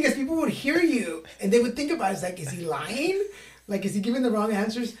funny thing is, people would hear you and they would think about it. It's like, is he lying? Like, is he giving the wrong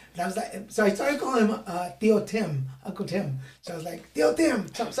answers? And I was like, so I started calling him Theo Tim, Uncle Tim. So I was like, Theo Tim,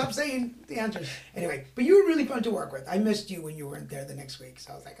 stop saying the answers. Anyway, but you were really fun to work with. I missed you when you weren't there the next week.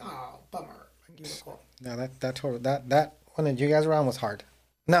 So I was like, oh, bummer. You were cool. No, that one that you guys were on was hard.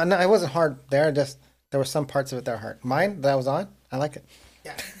 No, it wasn't hard there. Just there were some parts of it that were hard. Mine that I was on, I like it.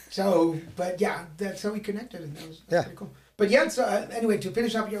 Yeah. So, but yeah, that's how we connected, and that was pretty cool. But yeah, so anyway, to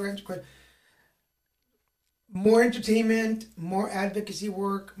finish up your answer, more entertainment, more advocacy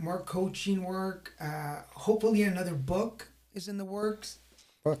work, more coaching work. Hopefully, another book is in the works.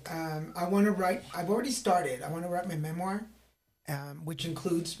 Book. I want to write. I've already started. I want to write my memoir, which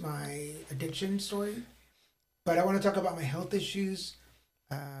includes my addiction story. But I want to talk about my health issues,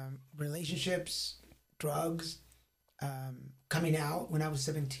 relationships, drugs, coming out when I was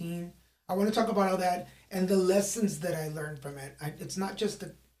 17. I want to talk about all that and the lessons that I learned from it. It's not just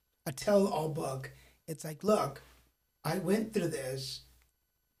a tell-all book. It's like, look, I went through this,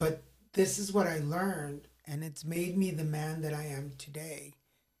 but this is what I learned, and it's made me the man that I am today.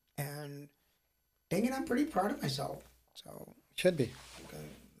 And dang it, I'm pretty proud of myself. So should be.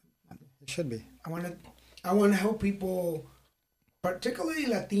 It should be. I want to help people, particularly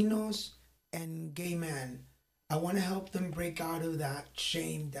Latinos and gay men. I want to help them break out of that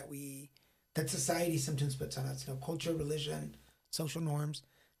shame that society sometimes puts on us. Culture, religion, social norms.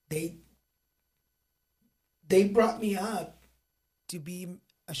 They brought me up to be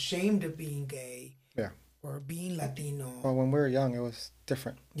ashamed of being gay. Yeah. Or being Latino. Well, when we were young, it was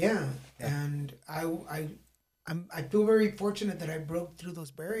different. Yeah. And I feel very fortunate that I broke through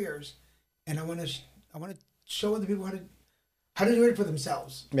those barriers, and I want to show other people how to do it for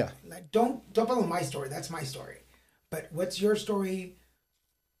themselves. Yeah. Like, don't follow my story. That's my story. But what's your story?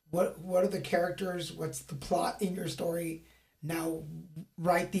 What are the characters? What's the plot in your story? Now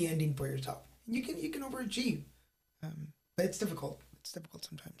write the ending for yourself. You can overachieve, but it's difficult. It's difficult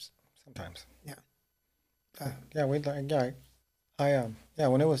sometimes. Sometimes. Yeah. When we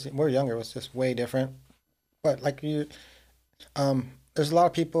were younger, it was just way different. But like there's a lot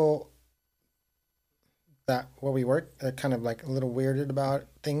of people that where we work are kind of like a little weirded about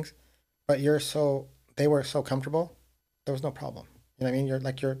things, but they were so comfortable, there was no problem. You know what I mean?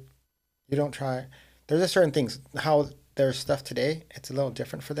 You don't try. There's just certain things. How there's stuff today, it's a little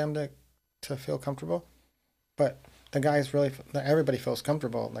different for them to feel comfortable, but the guys really, everybody feels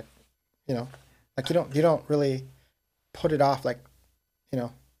comfortable. Like, like you don't really put it off. Like, you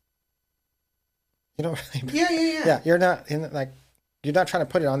don't really. Yeah. Yeah, you're not you're not trying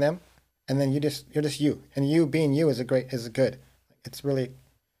to put it on them, and then you're just you, and you being you is good. It's really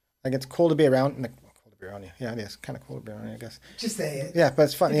it's cool to be around. Cool to be around you. Yeah, it is kind of cool to be around you, I guess. Just say it. Yeah, but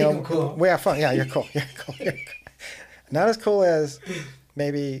it's fun. I'm cool. We have fun. Yeah, you're cool. You're cool. You're cool. Not as cool as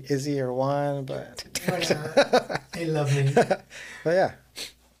maybe Izzy or Juan, but they love me. But yeah.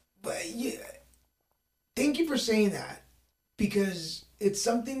 But yeah, thank you for saying that, because it's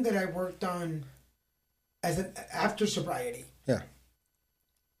something that I worked on after sobriety. Yeah.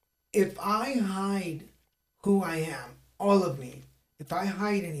 If I hide who I am, all of me, if I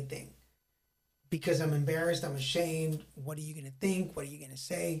hide anything because I'm embarrassed, I'm ashamed, what are you going to think? What are you going to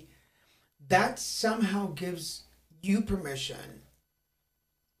say? That somehow gives you permission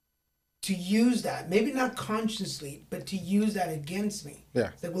to use that, maybe not consciously, but to use that against me. Yeah.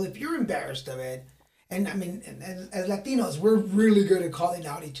 It's like, well, if you're embarrassed of it, and I mean, as Latinos, we're really good at calling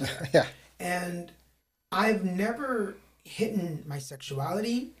out each other. Yeah. And I've never hidden my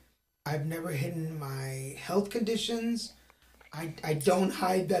sexuality. I've never hidden my health conditions. I don't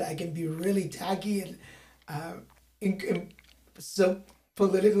hide that I can be really tacky and uh, so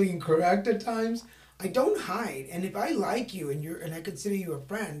politically incorrect at times. I don't hide, and if I like you and I consider you a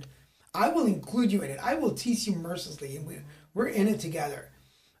friend, I will include you in it. I will tease you mercilessly, and we're in it together.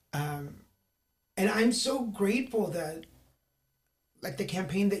 Um, and I'm so grateful that like the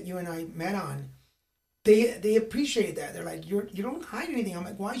campaign that you and I met on, they appreciate that. They're like, you don't hide anything. I'm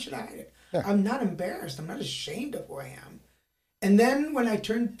like, why should I hide it? Yeah. I'm not embarrassed. I'm not ashamed of who I am. And then when I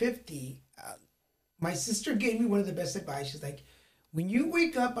turned 50, my sister gave me one of the best advice. She's like, when you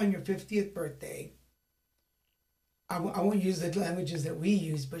wake up on your 50th birthday, I won't use the languages that we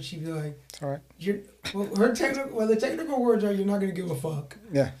use, but she'd be like, It's all right. the technical words are, you're not going to give a fuck.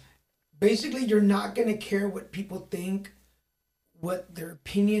 Yeah. Basically, you're not going to care what people think, what their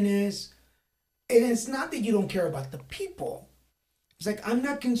opinion is. And it's not that you don't care about the people. It's like, I'm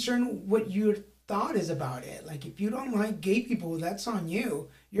not concerned what your thought is about it. Like, if you don't like gay people, that's on you.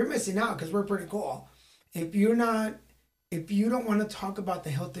 You're missing out because we're pretty cool. If you don't want to talk about the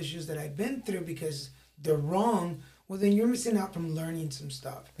health issues that I've been through because they're wrong, well, then you're missing out from learning some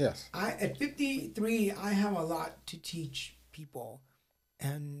stuff. Yes. At 53, I have a lot to teach people.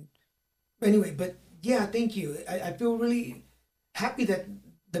 And anyway, but yeah, thank you. I feel really happy that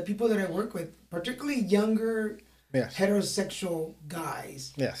the people that I work with, particularly younger Yes. heterosexual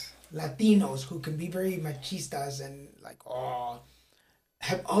guys, Yes. Latinos who can be very machistas and like,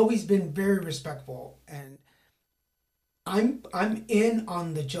 have always been very respectful. And I'm in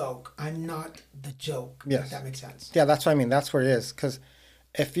on the joke. I'm not the joke. Yes. If that makes sense. Yeah, that's what I mean. That's where it is. Because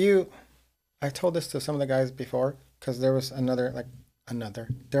if you, I told this to some of the guys before, because there was there were,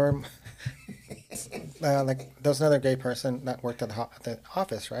 there was another gay person that worked at the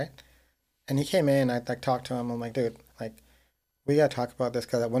office, right? And he came in, I like talked to him. I'm like, dude, like, we gotta talk about this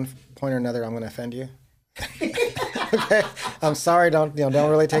because at one point or another, I'm gonna offend you. Okay, I'm sorry. Don't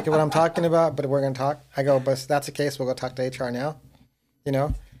really take it what I'm talking about, but we're gonna talk. I go, but if that's the case, we'll go talk to HR now. You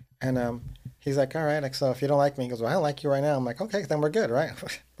know, and he's like, all right. Like, so if you don't like me, he goes, well, I don't like you right now. I'm like, okay, then we're good, right?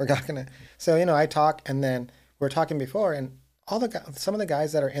 We're not gonna. So I talk, and then we were talking before, and some of the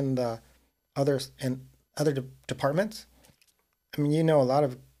guys that are in the other departments. I mean, a lot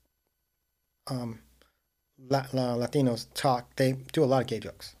of Latinos talk. They do a lot of gay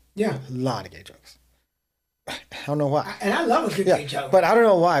jokes. Yeah. A lot of gay jokes. I don't know why. And I love a good gay joke. But I don't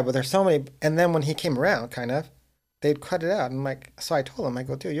know why, but there's so many. And then when he came around, kind of, they'd cut it out. And so I told him, I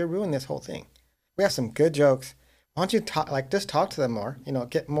go, dude, you're ruining this whole thing. We have some good jokes. Why don't you just talk to them more,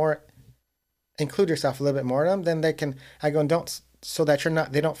 get more, include yourself a little bit more to them. Then they can, I go, so that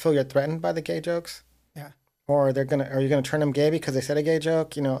they don't feel you're threatened by the gay jokes. Yeah. Or are you going to turn them gay because they said a gay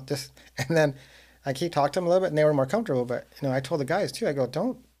joke, and then I keep talking to them a little bit and they were more comfortable. But, I told the guys too, I go,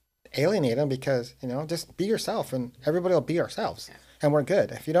 don't alienate them because, just be yourself and everybody will be ourselves and we're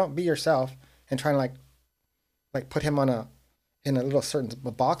good. If you don't be yourself and trying to like put him in a little certain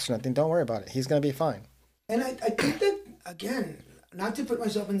box or nothing, don't worry about it. He's going to be fine. And I think that, again, not to put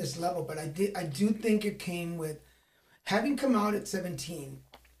myself in this level, but I do think it came with having come out at 17.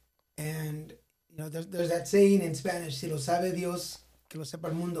 And, there's that saying in Spanish, si lo sabe Dios, que lo sepa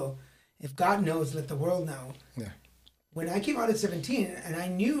el mundo. If God knows, let the world know. Yeah. When I came out at 17 and I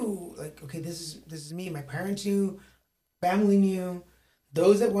knew, like, okay, this is me. My parents knew, family knew.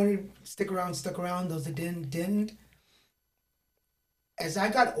 Those that wanted to stick around, stuck around. Those that didn't. As I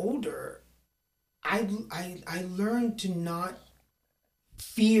got older, I learned to not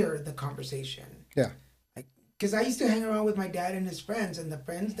fear the conversation. Yeah. Because I used to hang around with my dad and his friends, and the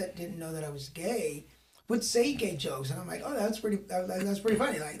friends that didn't know that I was gay would say gay jokes, and I'm like, oh, that's pretty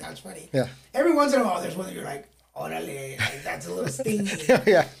funny. Like, that's funny. Yeah. Every once in a while, there's one that you're like, orale, like, that's a little stingy.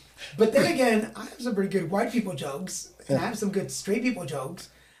 Yeah. But then again, I have some pretty good white people jokes, and I have some good straight people jokes.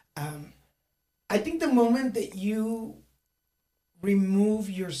 I think the moment that you remove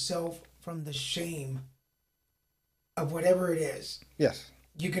yourself from the shame of whatever it is, yes,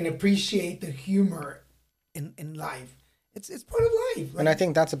 you can appreciate the humor in life. It's part of life. And I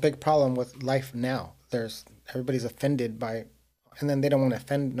think that's a big problem with life now. Everybody's offended by, and then they don't want to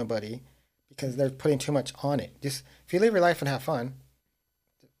offend nobody because they're putting too much on it. Just if you live your life and have fun,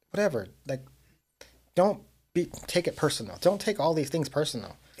 whatever. Like, don't take it personal. Don't take all these things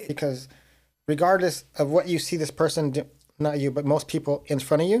personal because regardless of what you see this person do, not you, but most people in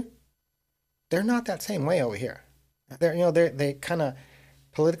front of you, they're not that same way over here. They kind of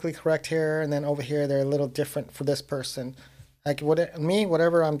politically correct here, and then over here they're a little different for this person. Like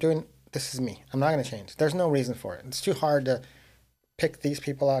whatever I'm doing, this is me. I'm not going to change. There's no reason for it. It's too hard to pick these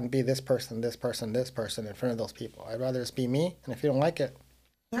people out and be this person, this person, this person in front of those people. I'd rather just be me. And if you don't like it,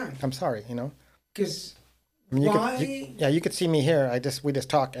 Yeah. I'm sorry, you know? Because I mean, why? you could see me here. We just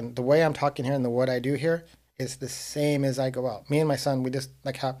talk, and the way I'm talking here and the what I do here is the same as I go out. Me and my son, we just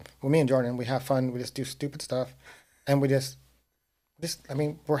like me and Jordan, we have fun. We just do stupid stuff, and we just, I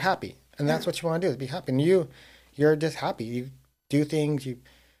mean, we're happy, and that's what you want to do is be happy. And you're just happy. You do things.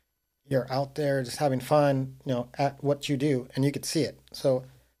 You're out there just having fun, you know, at what you do, and you could see it. So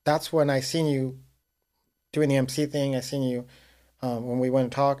that's when I seen you doing the MC thing. I seen you when we went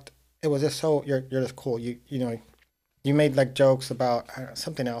and talked. It was just so you're just cool. You know, you made like jokes about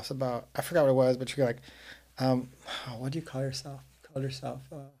something else about I forgot what it was, but you're like, what do you call yourself? Call yourself?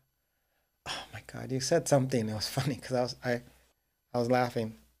 Oh my God, you said something. It was funny because I was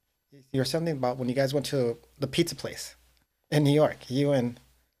laughing. You were something about when you guys went to the pizza place in New York. You went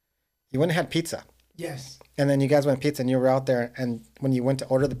and had pizza. Yes. And then you guys went pizza and you were out there, and when you went to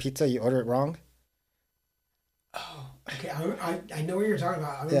order the pizza, you ordered it wrong. Oh, okay. I know what you're talking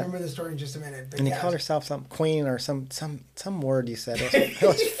about. I'll remember the story in just a minute. But and you called yourself some queen or some word you said. It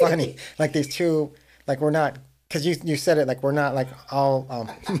was funny. Like these two, like we're not, because you said it like we're not like all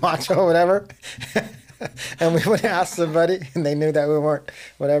macho or whatever. And we would ask somebody, and they knew that we weren't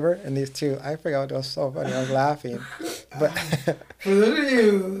whatever. And these two, I forgot, it was so funny. I was laughing. But for those of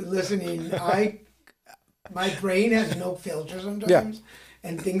you listening, my brain has no filter sometimes,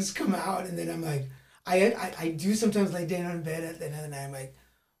 and things come out, and then I'm like, I do sometimes lay down in bed at the end of the night. I'm like,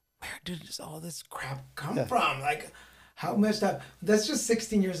 where did all this crap come from? Like, how messed up. That's just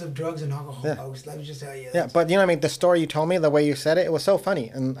 16 years of drugs and alcohol, folks. Let me just tell you. Yeah, but you know what I mean? The story you told me, the way you said it, it was so funny.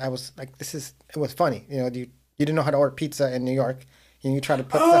 And I was like, it was funny. You know, you didn't know how to order pizza in New York. And you tried to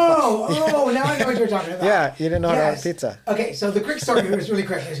put stuff on. Now I know what you're talking about. Yeah, you didn't know how to order pizza. Okay, so the quick story here is really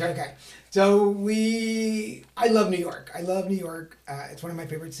quick. Okay. So I love New York. I love New York. It's one of my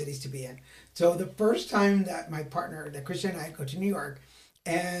favorite cities to be in. So the first time that my partner, that Christian and I go to New York,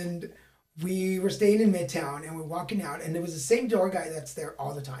 and we were staying in Midtown, and we're walking out, and there was the same door guy that's there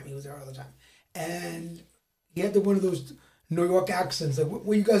all the time. He was there all the time. And he had one of those New York accents, like, what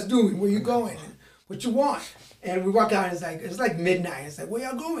are you guys doing? Where you going? What you want? And we walk out, and it's like midnight. It's like, where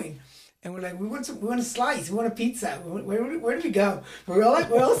y'all going? And we're like, we want a slice, we want a pizza. Where do we go? We're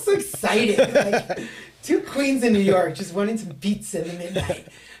all so excited. Like two queens in New York just wanting some pizza in the midnight.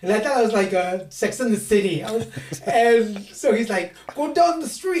 And I thought I was like Sex and the City. And so he's like, go down the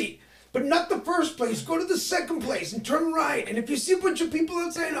street, but not the first place. Go to the second place and turn right. And if you see a bunch of people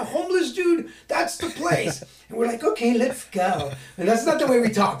outside and a homeless dude, that's the place. And we're like, okay, let's go. And that's not the way we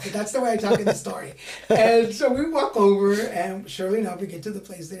talk, but that's the way I talk in the story. And so we walk over, and surely enough, we get to the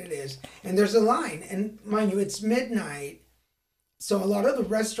place that it is. And there's a line. And mind you, it's midnight. So a lot of the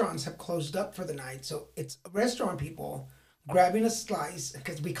restaurants have closed up for the night. So it's restaurant people grabbing a slice,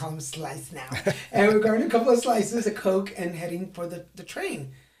 because we call them slice now. And we're grabbing a couple of slices of Coke and heading for the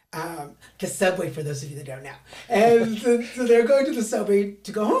train. The subway, for those of you that don't know. And so they're going to the subway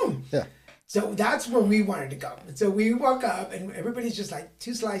to go home. Yeah. So that's where we wanted to go. And so we walk up, and everybody's just like,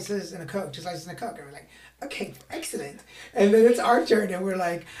 2 slices and a Coke, 2 slices and a Coke. And we're like, okay, excellent. And then it's our turn, and we're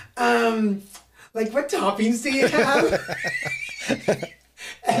like, what toppings do you have?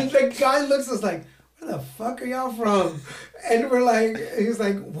 And the guy looks at us like, where the fuck are y'all from? And we're like, he's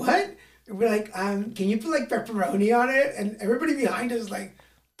like, what? And we're like, can you put like pepperoni on it? And everybody behind us is like,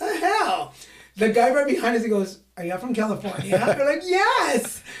 the hell? The guy right behind us, he goes, are you from California? We're like,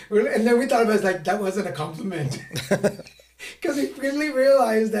 yes. And then we thought about it, like, that wasn't a compliment. Because we quickly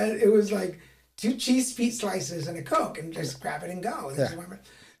realized that it was like 2 cheese feet slices and a Coke, and just grab it and go. Yeah.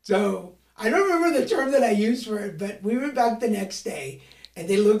 So I don't remember the term that I used for it, but we went back the next day, and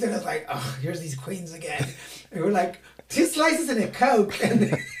they looked at us like, oh, here's these queens again. And we're like, 2 slices and a Coke.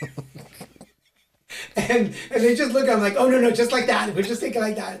 And they just look at him like, oh, no, just like that. We're just thinking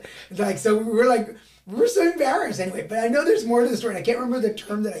like that. It's like, so we were so embarrassed anyway. But I know there's more to the story, and I can't remember the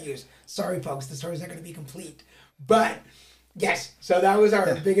term that I used. Sorry, folks, the story's not going to be complete. But yes, so that was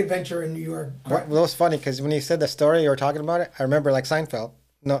our big adventure in New York. Well, it was funny because when you said the story, you were talking about it. I remember like Seinfeld.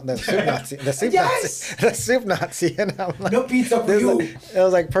 No, the soup Nazi. The soup Yes! Nazi. The soup Nazi. And I'm like, No pizza for you. It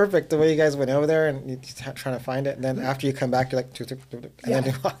was like perfect the way you guys went over there and you trying to find it. And then after you come back, you're like, and then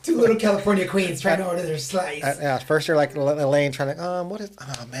you walk. 2 little California queens trying to order their slice. Yeah, first you're like Elaine trying to, what is,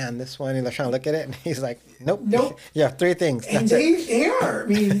 oh man, this one. You're trying to look at it and he's like, nope. Yeah, 3 things. And they are. I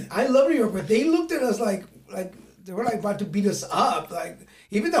mean, I love New York, but they looked at us like they were like about to beat us up. Like,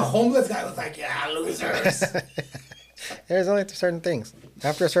 even the homeless guy was like, yeah, losers. There's only certain things.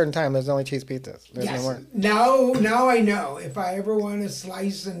 After a certain time, there's only cheese pizzas. There's yes. no more. Now I know. If I ever want a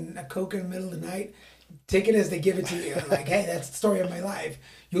slice and a Coke in the middle of the night, take it as they give it to you. Like, hey, that's the story of my life.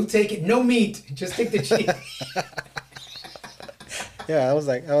 You'll take it. No meat. Just take the cheese. Yeah, that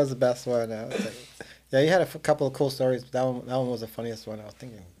was the best one. Yeah, you had a couple of cool stories, but that one was the funniest one. I was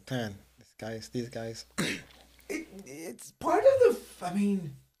thinking, man, these guys. It's part of the. I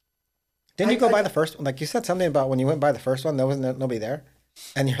mean, didn't you go by the first one? Like you said something about when you went by the first one, there wasn't nobody there,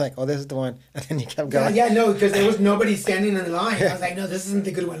 and you're like, oh, this is the one, and then you kept going. Yeah, no, because there was nobody standing in the line. Yeah. I was like, no, this isn't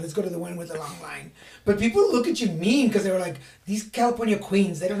the good one. Let's go to the one with the long line. But people look at you mean because they were like, these California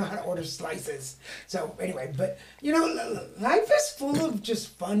queens, they don't know how to order slices. So anyway, but you know, life is full of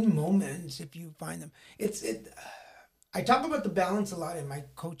just fun moments if you find them. I talk about the balance a lot in my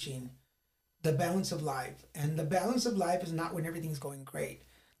coaching, the balance of life, and the balance of life is not when everything's going great.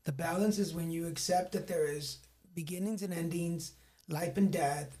 The balance is when you accept that there is beginnings and endings, life and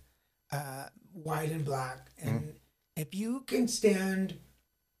death, white and black. And if you can stand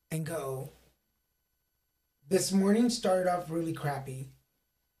and go, this morning started off really crappy,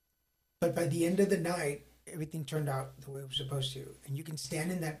 but by the end of the night, everything turned out the way it was supposed to. And you can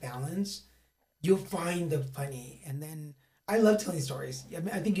stand in that balance, you'll find the funny. And then I love telling stories. I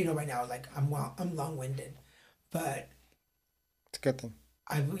mean, I think you know by now, like I'm long-winded, but it's a good thing.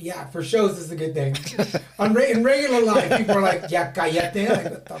 Yeah, for shows this is a good thing. In regular life, people are like, "Ya cállate!" Like,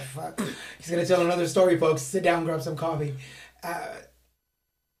 what the fuck? He's gonna tell another story, folks. Sit down, grab some coffee.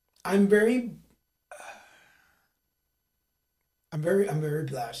 I'm very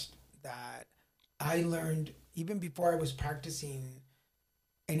blessed that I learned even before I was practicing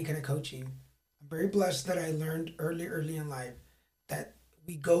any kind of coaching. I'm very blessed that I learned early in life that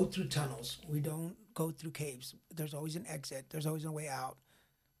we go through tunnels. We don't go through caves. There's always an exit. There's always a way out.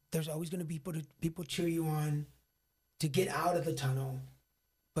 There's always going to be people cheer you on to get out of the tunnel,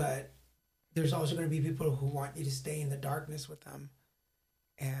 but there's also going to be people who want you to stay in the darkness with them.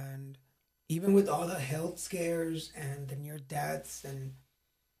 And even with all the health scares and the near deaths and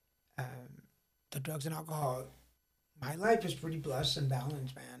the drugs and alcohol, my life is pretty blessed and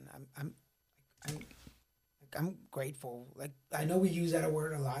balanced, man. I'm grateful. Like, I know we use that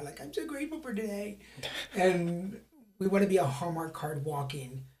word a lot. Like, I'm so grateful for today, and we want to be a Hallmark card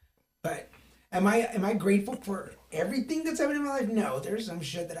walking. But am I grateful for everything that's happened in my life? No, there's some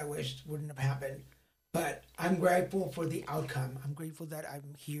shit that I wish wouldn't have happened. But I'm grateful for the outcome. I'm grateful that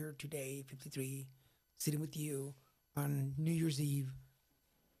I'm here today, 53, sitting with you on New Year's Eve,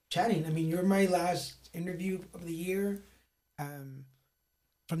 chatting. I mean, you're my last interview of the year.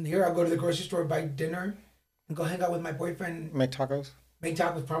 From here, I'll go to the grocery store, buy dinner, and go hang out with my boyfriend. Make tacos? Make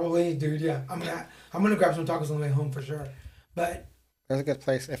tacos, probably, dude. Yeah, I'm gonna grab some tacos on the way home for sure. But there's a good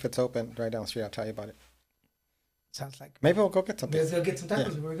place if it's open right down the street. I'll tell you about it. Sounds like maybe we'll go get something. Let's go get some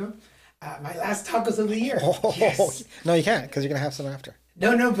tacos. Yeah. Where we go? My last tacos of the year. Oh, yes. No, you can't because you're gonna have some after.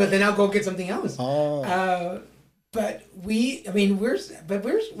 No, but then I'll go get something else. Oh. But we're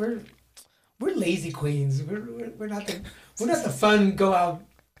lazy queens. We're not the fun go out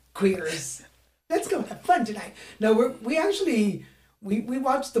queers. Let's go have fun tonight. No, we actually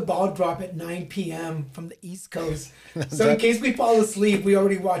watched the ball drop at 9 p.m. from the East Coast. So in case we fall asleep, we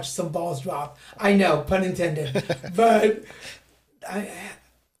already watched some balls drop. I know, pun intended. But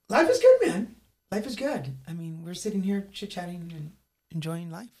life is good, man. Life is good. I mean, we're sitting here chit-chatting and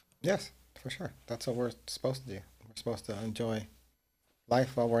enjoying life. Yes, for sure. That's what we're supposed to do. We're supposed to enjoy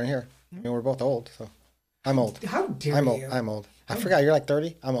life while we're in here. I mean, we're both old, so I'm old. How dare you? I'm old. I forgot you're like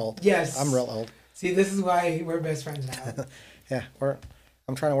 30. I'm old. Yes. I'm real old. See, this is why we're best friends now. Yeah,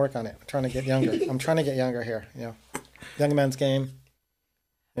 I'm trying to work on it. I'm trying to get younger. I'm trying to get younger here. You know, young man's game.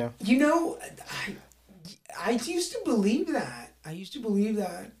 Yeah. You know, I used to believe that. I used to believe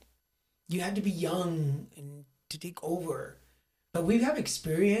that you had to be young and to take over, but we have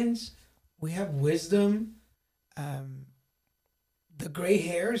experience. We have wisdom. The gray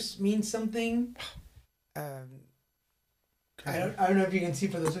hairs mean something. I don't know if you can see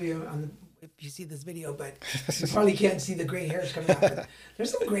for those of you if you see this video, but you probably can't see the gray hairs coming out. But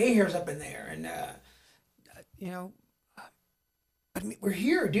there's some gray hairs up in there, and you know, but we're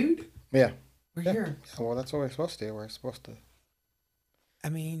here, dude. Yeah, we're here. Yeah, well, that's what we're supposed to do. We're supposed to. I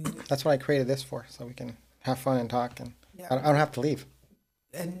mean, that's what I created this for, so we can have fun and talk, and yeah. I don't have to leave.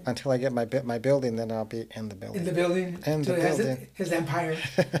 And until I get my building, then I'll be in the building. In the building. In the building. His empire.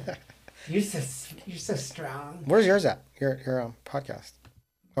 You're so strong. Where's yours at? Your podcast,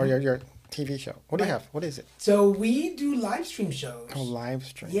 or your TV show? What do you have? What is it? So we do live stream shows. Oh, live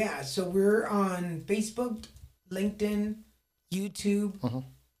stream. Yeah. So we're on Facebook, LinkedIn, YouTube,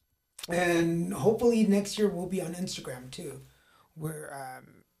 and hopefully next year we'll be on Instagram too.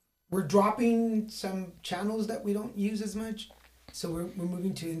 We're dropping some channels that we don't use as much. So we're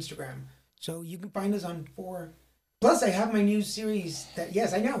moving to Instagram. So you can find us on 4. Plus, I have my new series that,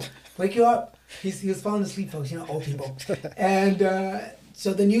 yes, I know. Wake you up. He was falling asleep, folks, old people. And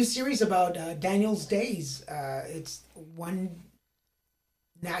so the new series about Daniel's days, it's one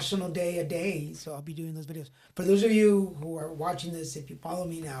national day a day. So I'll be doing those videos. For those of you who are watching this, if you follow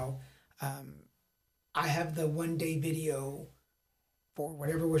me now, I have the 1 day video for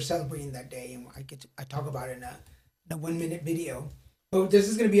whatever we're celebrating that day. And I talk about it in a 1 minute video. But this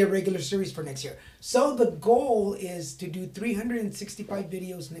is going to be a regular series for next year. So the goal is to do 365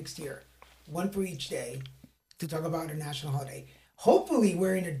 videos next year, one for each day, to talk about a national holiday. Hopefully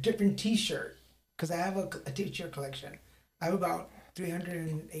wearing a different T-shirt, because I have a T-shirt collection. I have about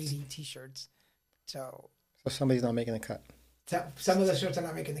 380 T-shirts. So somebody's not making the cut. Some of the shirts are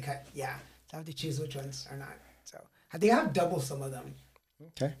not making the cut. Yeah, so I have to choose which ones are not. So I think I have double some of them.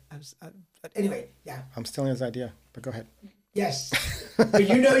 Okay. But anyway, yeah. I'm stealing his idea, but go ahead. Yes, but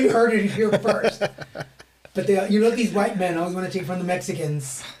you heard it here first. But these white men always want to take from the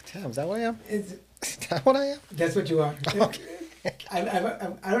Mexicans. Damn, is that what I am? Is that what I am? That's what you are. Okay. I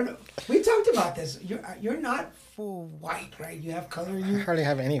don't know. We talked about this. You're not full white, right? You have color in you. I hardly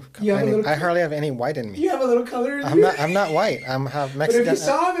have I hardly have any white in me. You have a little color in you. I'm not white. I'm have Mexican. But if you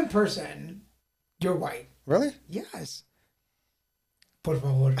saw him in person, you're white. Really? Yes. Por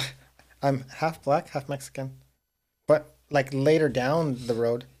favor. I'm half black, half Mexican, but like later down the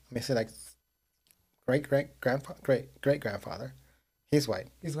road, let me say like great grandfather, he's white.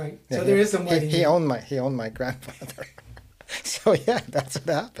 He's white. Yeah, so there is some white. He owned my grandfather. So yeah, that's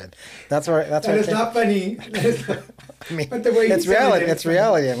what happened. That is not funny. I mean, but the way it's reality. It's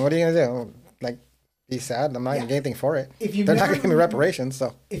reality. And what are you gonna do? Like, be sad? I'm not gonna get anything for it. They're not gonna give me reparations.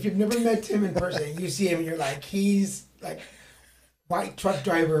 So if you've never met Tim in person, you see him and you're like, he's like white truck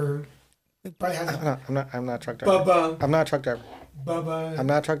driver. I'm not a truck driver. Bubba. I'm not a truck driver. Bubba. I'm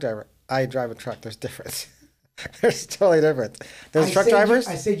not a truck driver. I drive a truck. There's difference. There's totally difference. There's truck drivers.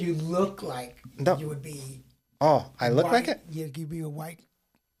 I said you look like you would be. Oh, I look like it? Yeah, you'd be a white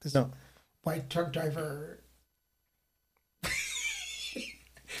truck driver.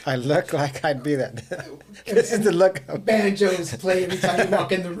 I look like I'd be that. This is the look. Banjos play every time you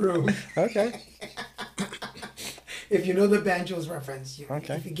walk in the room. Okay. If you know the banjos reference,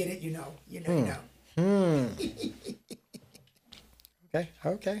 okay. If you get it, you know. You know.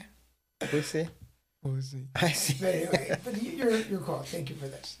 Okay. We'll see. I see. But anyway, but you're cool. Thank you for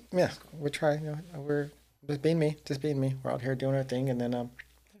this. Yeah, we're trying. We're just being me. We're out here doing our thing, and then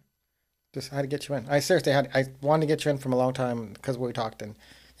just had to get you in. I wanted to get you in from a long time because we talked, and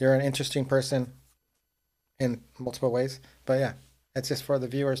you're an interesting person in multiple ways. But yeah, it's just for the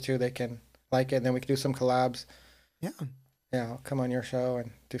viewers too. They can like it, and then we can do some collabs. Yeah, I'll come on your show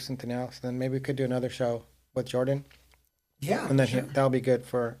and do something else. Then maybe we could do another show with Jordan. Yeah, and then that'll be good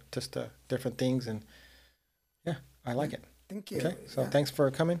for just different things. And yeah, I like it. Thank you. Okay, so thanks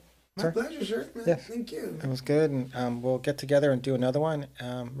for coming. My pleasure, sir. Yes. Thank you. It was good, and we'll get together and do another one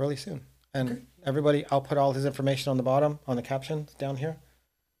really soon. And everybody, I'll put all his information on the bottom, on the captions down here.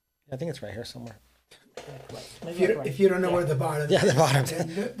 I think it's right here somewhere. If you don't know where the bottom is. Yeah, the bottom.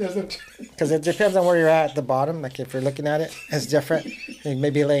 Because it depends on where you're at the bottom. Like if you're looking at it, it's different. You may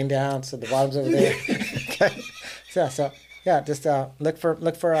be laying down, so the bottom's over there. Okay. So just look for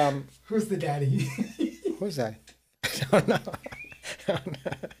who's the daddy? Who's that? I don't know.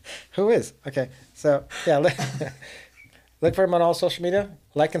 Who is? Okay. So yeah, look for him on all social media.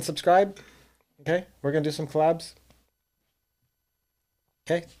 Like and subscribe. Okay. We're gonna do some collabs.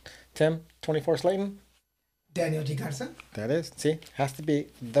 Okay. Tim, 24 Slayton. Daniel G Garza. That is. See, has to be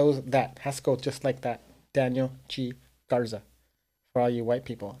that has to go just like that. Daniel G Garza. For all you white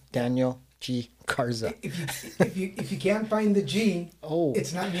people, Daniel G Garza. If you can't find the G,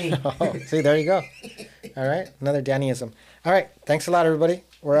 it's not me. See, there you go. All right, another Dannyism. All right, thanks a lot, everybody.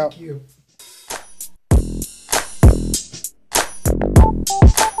 We're out. Thank you.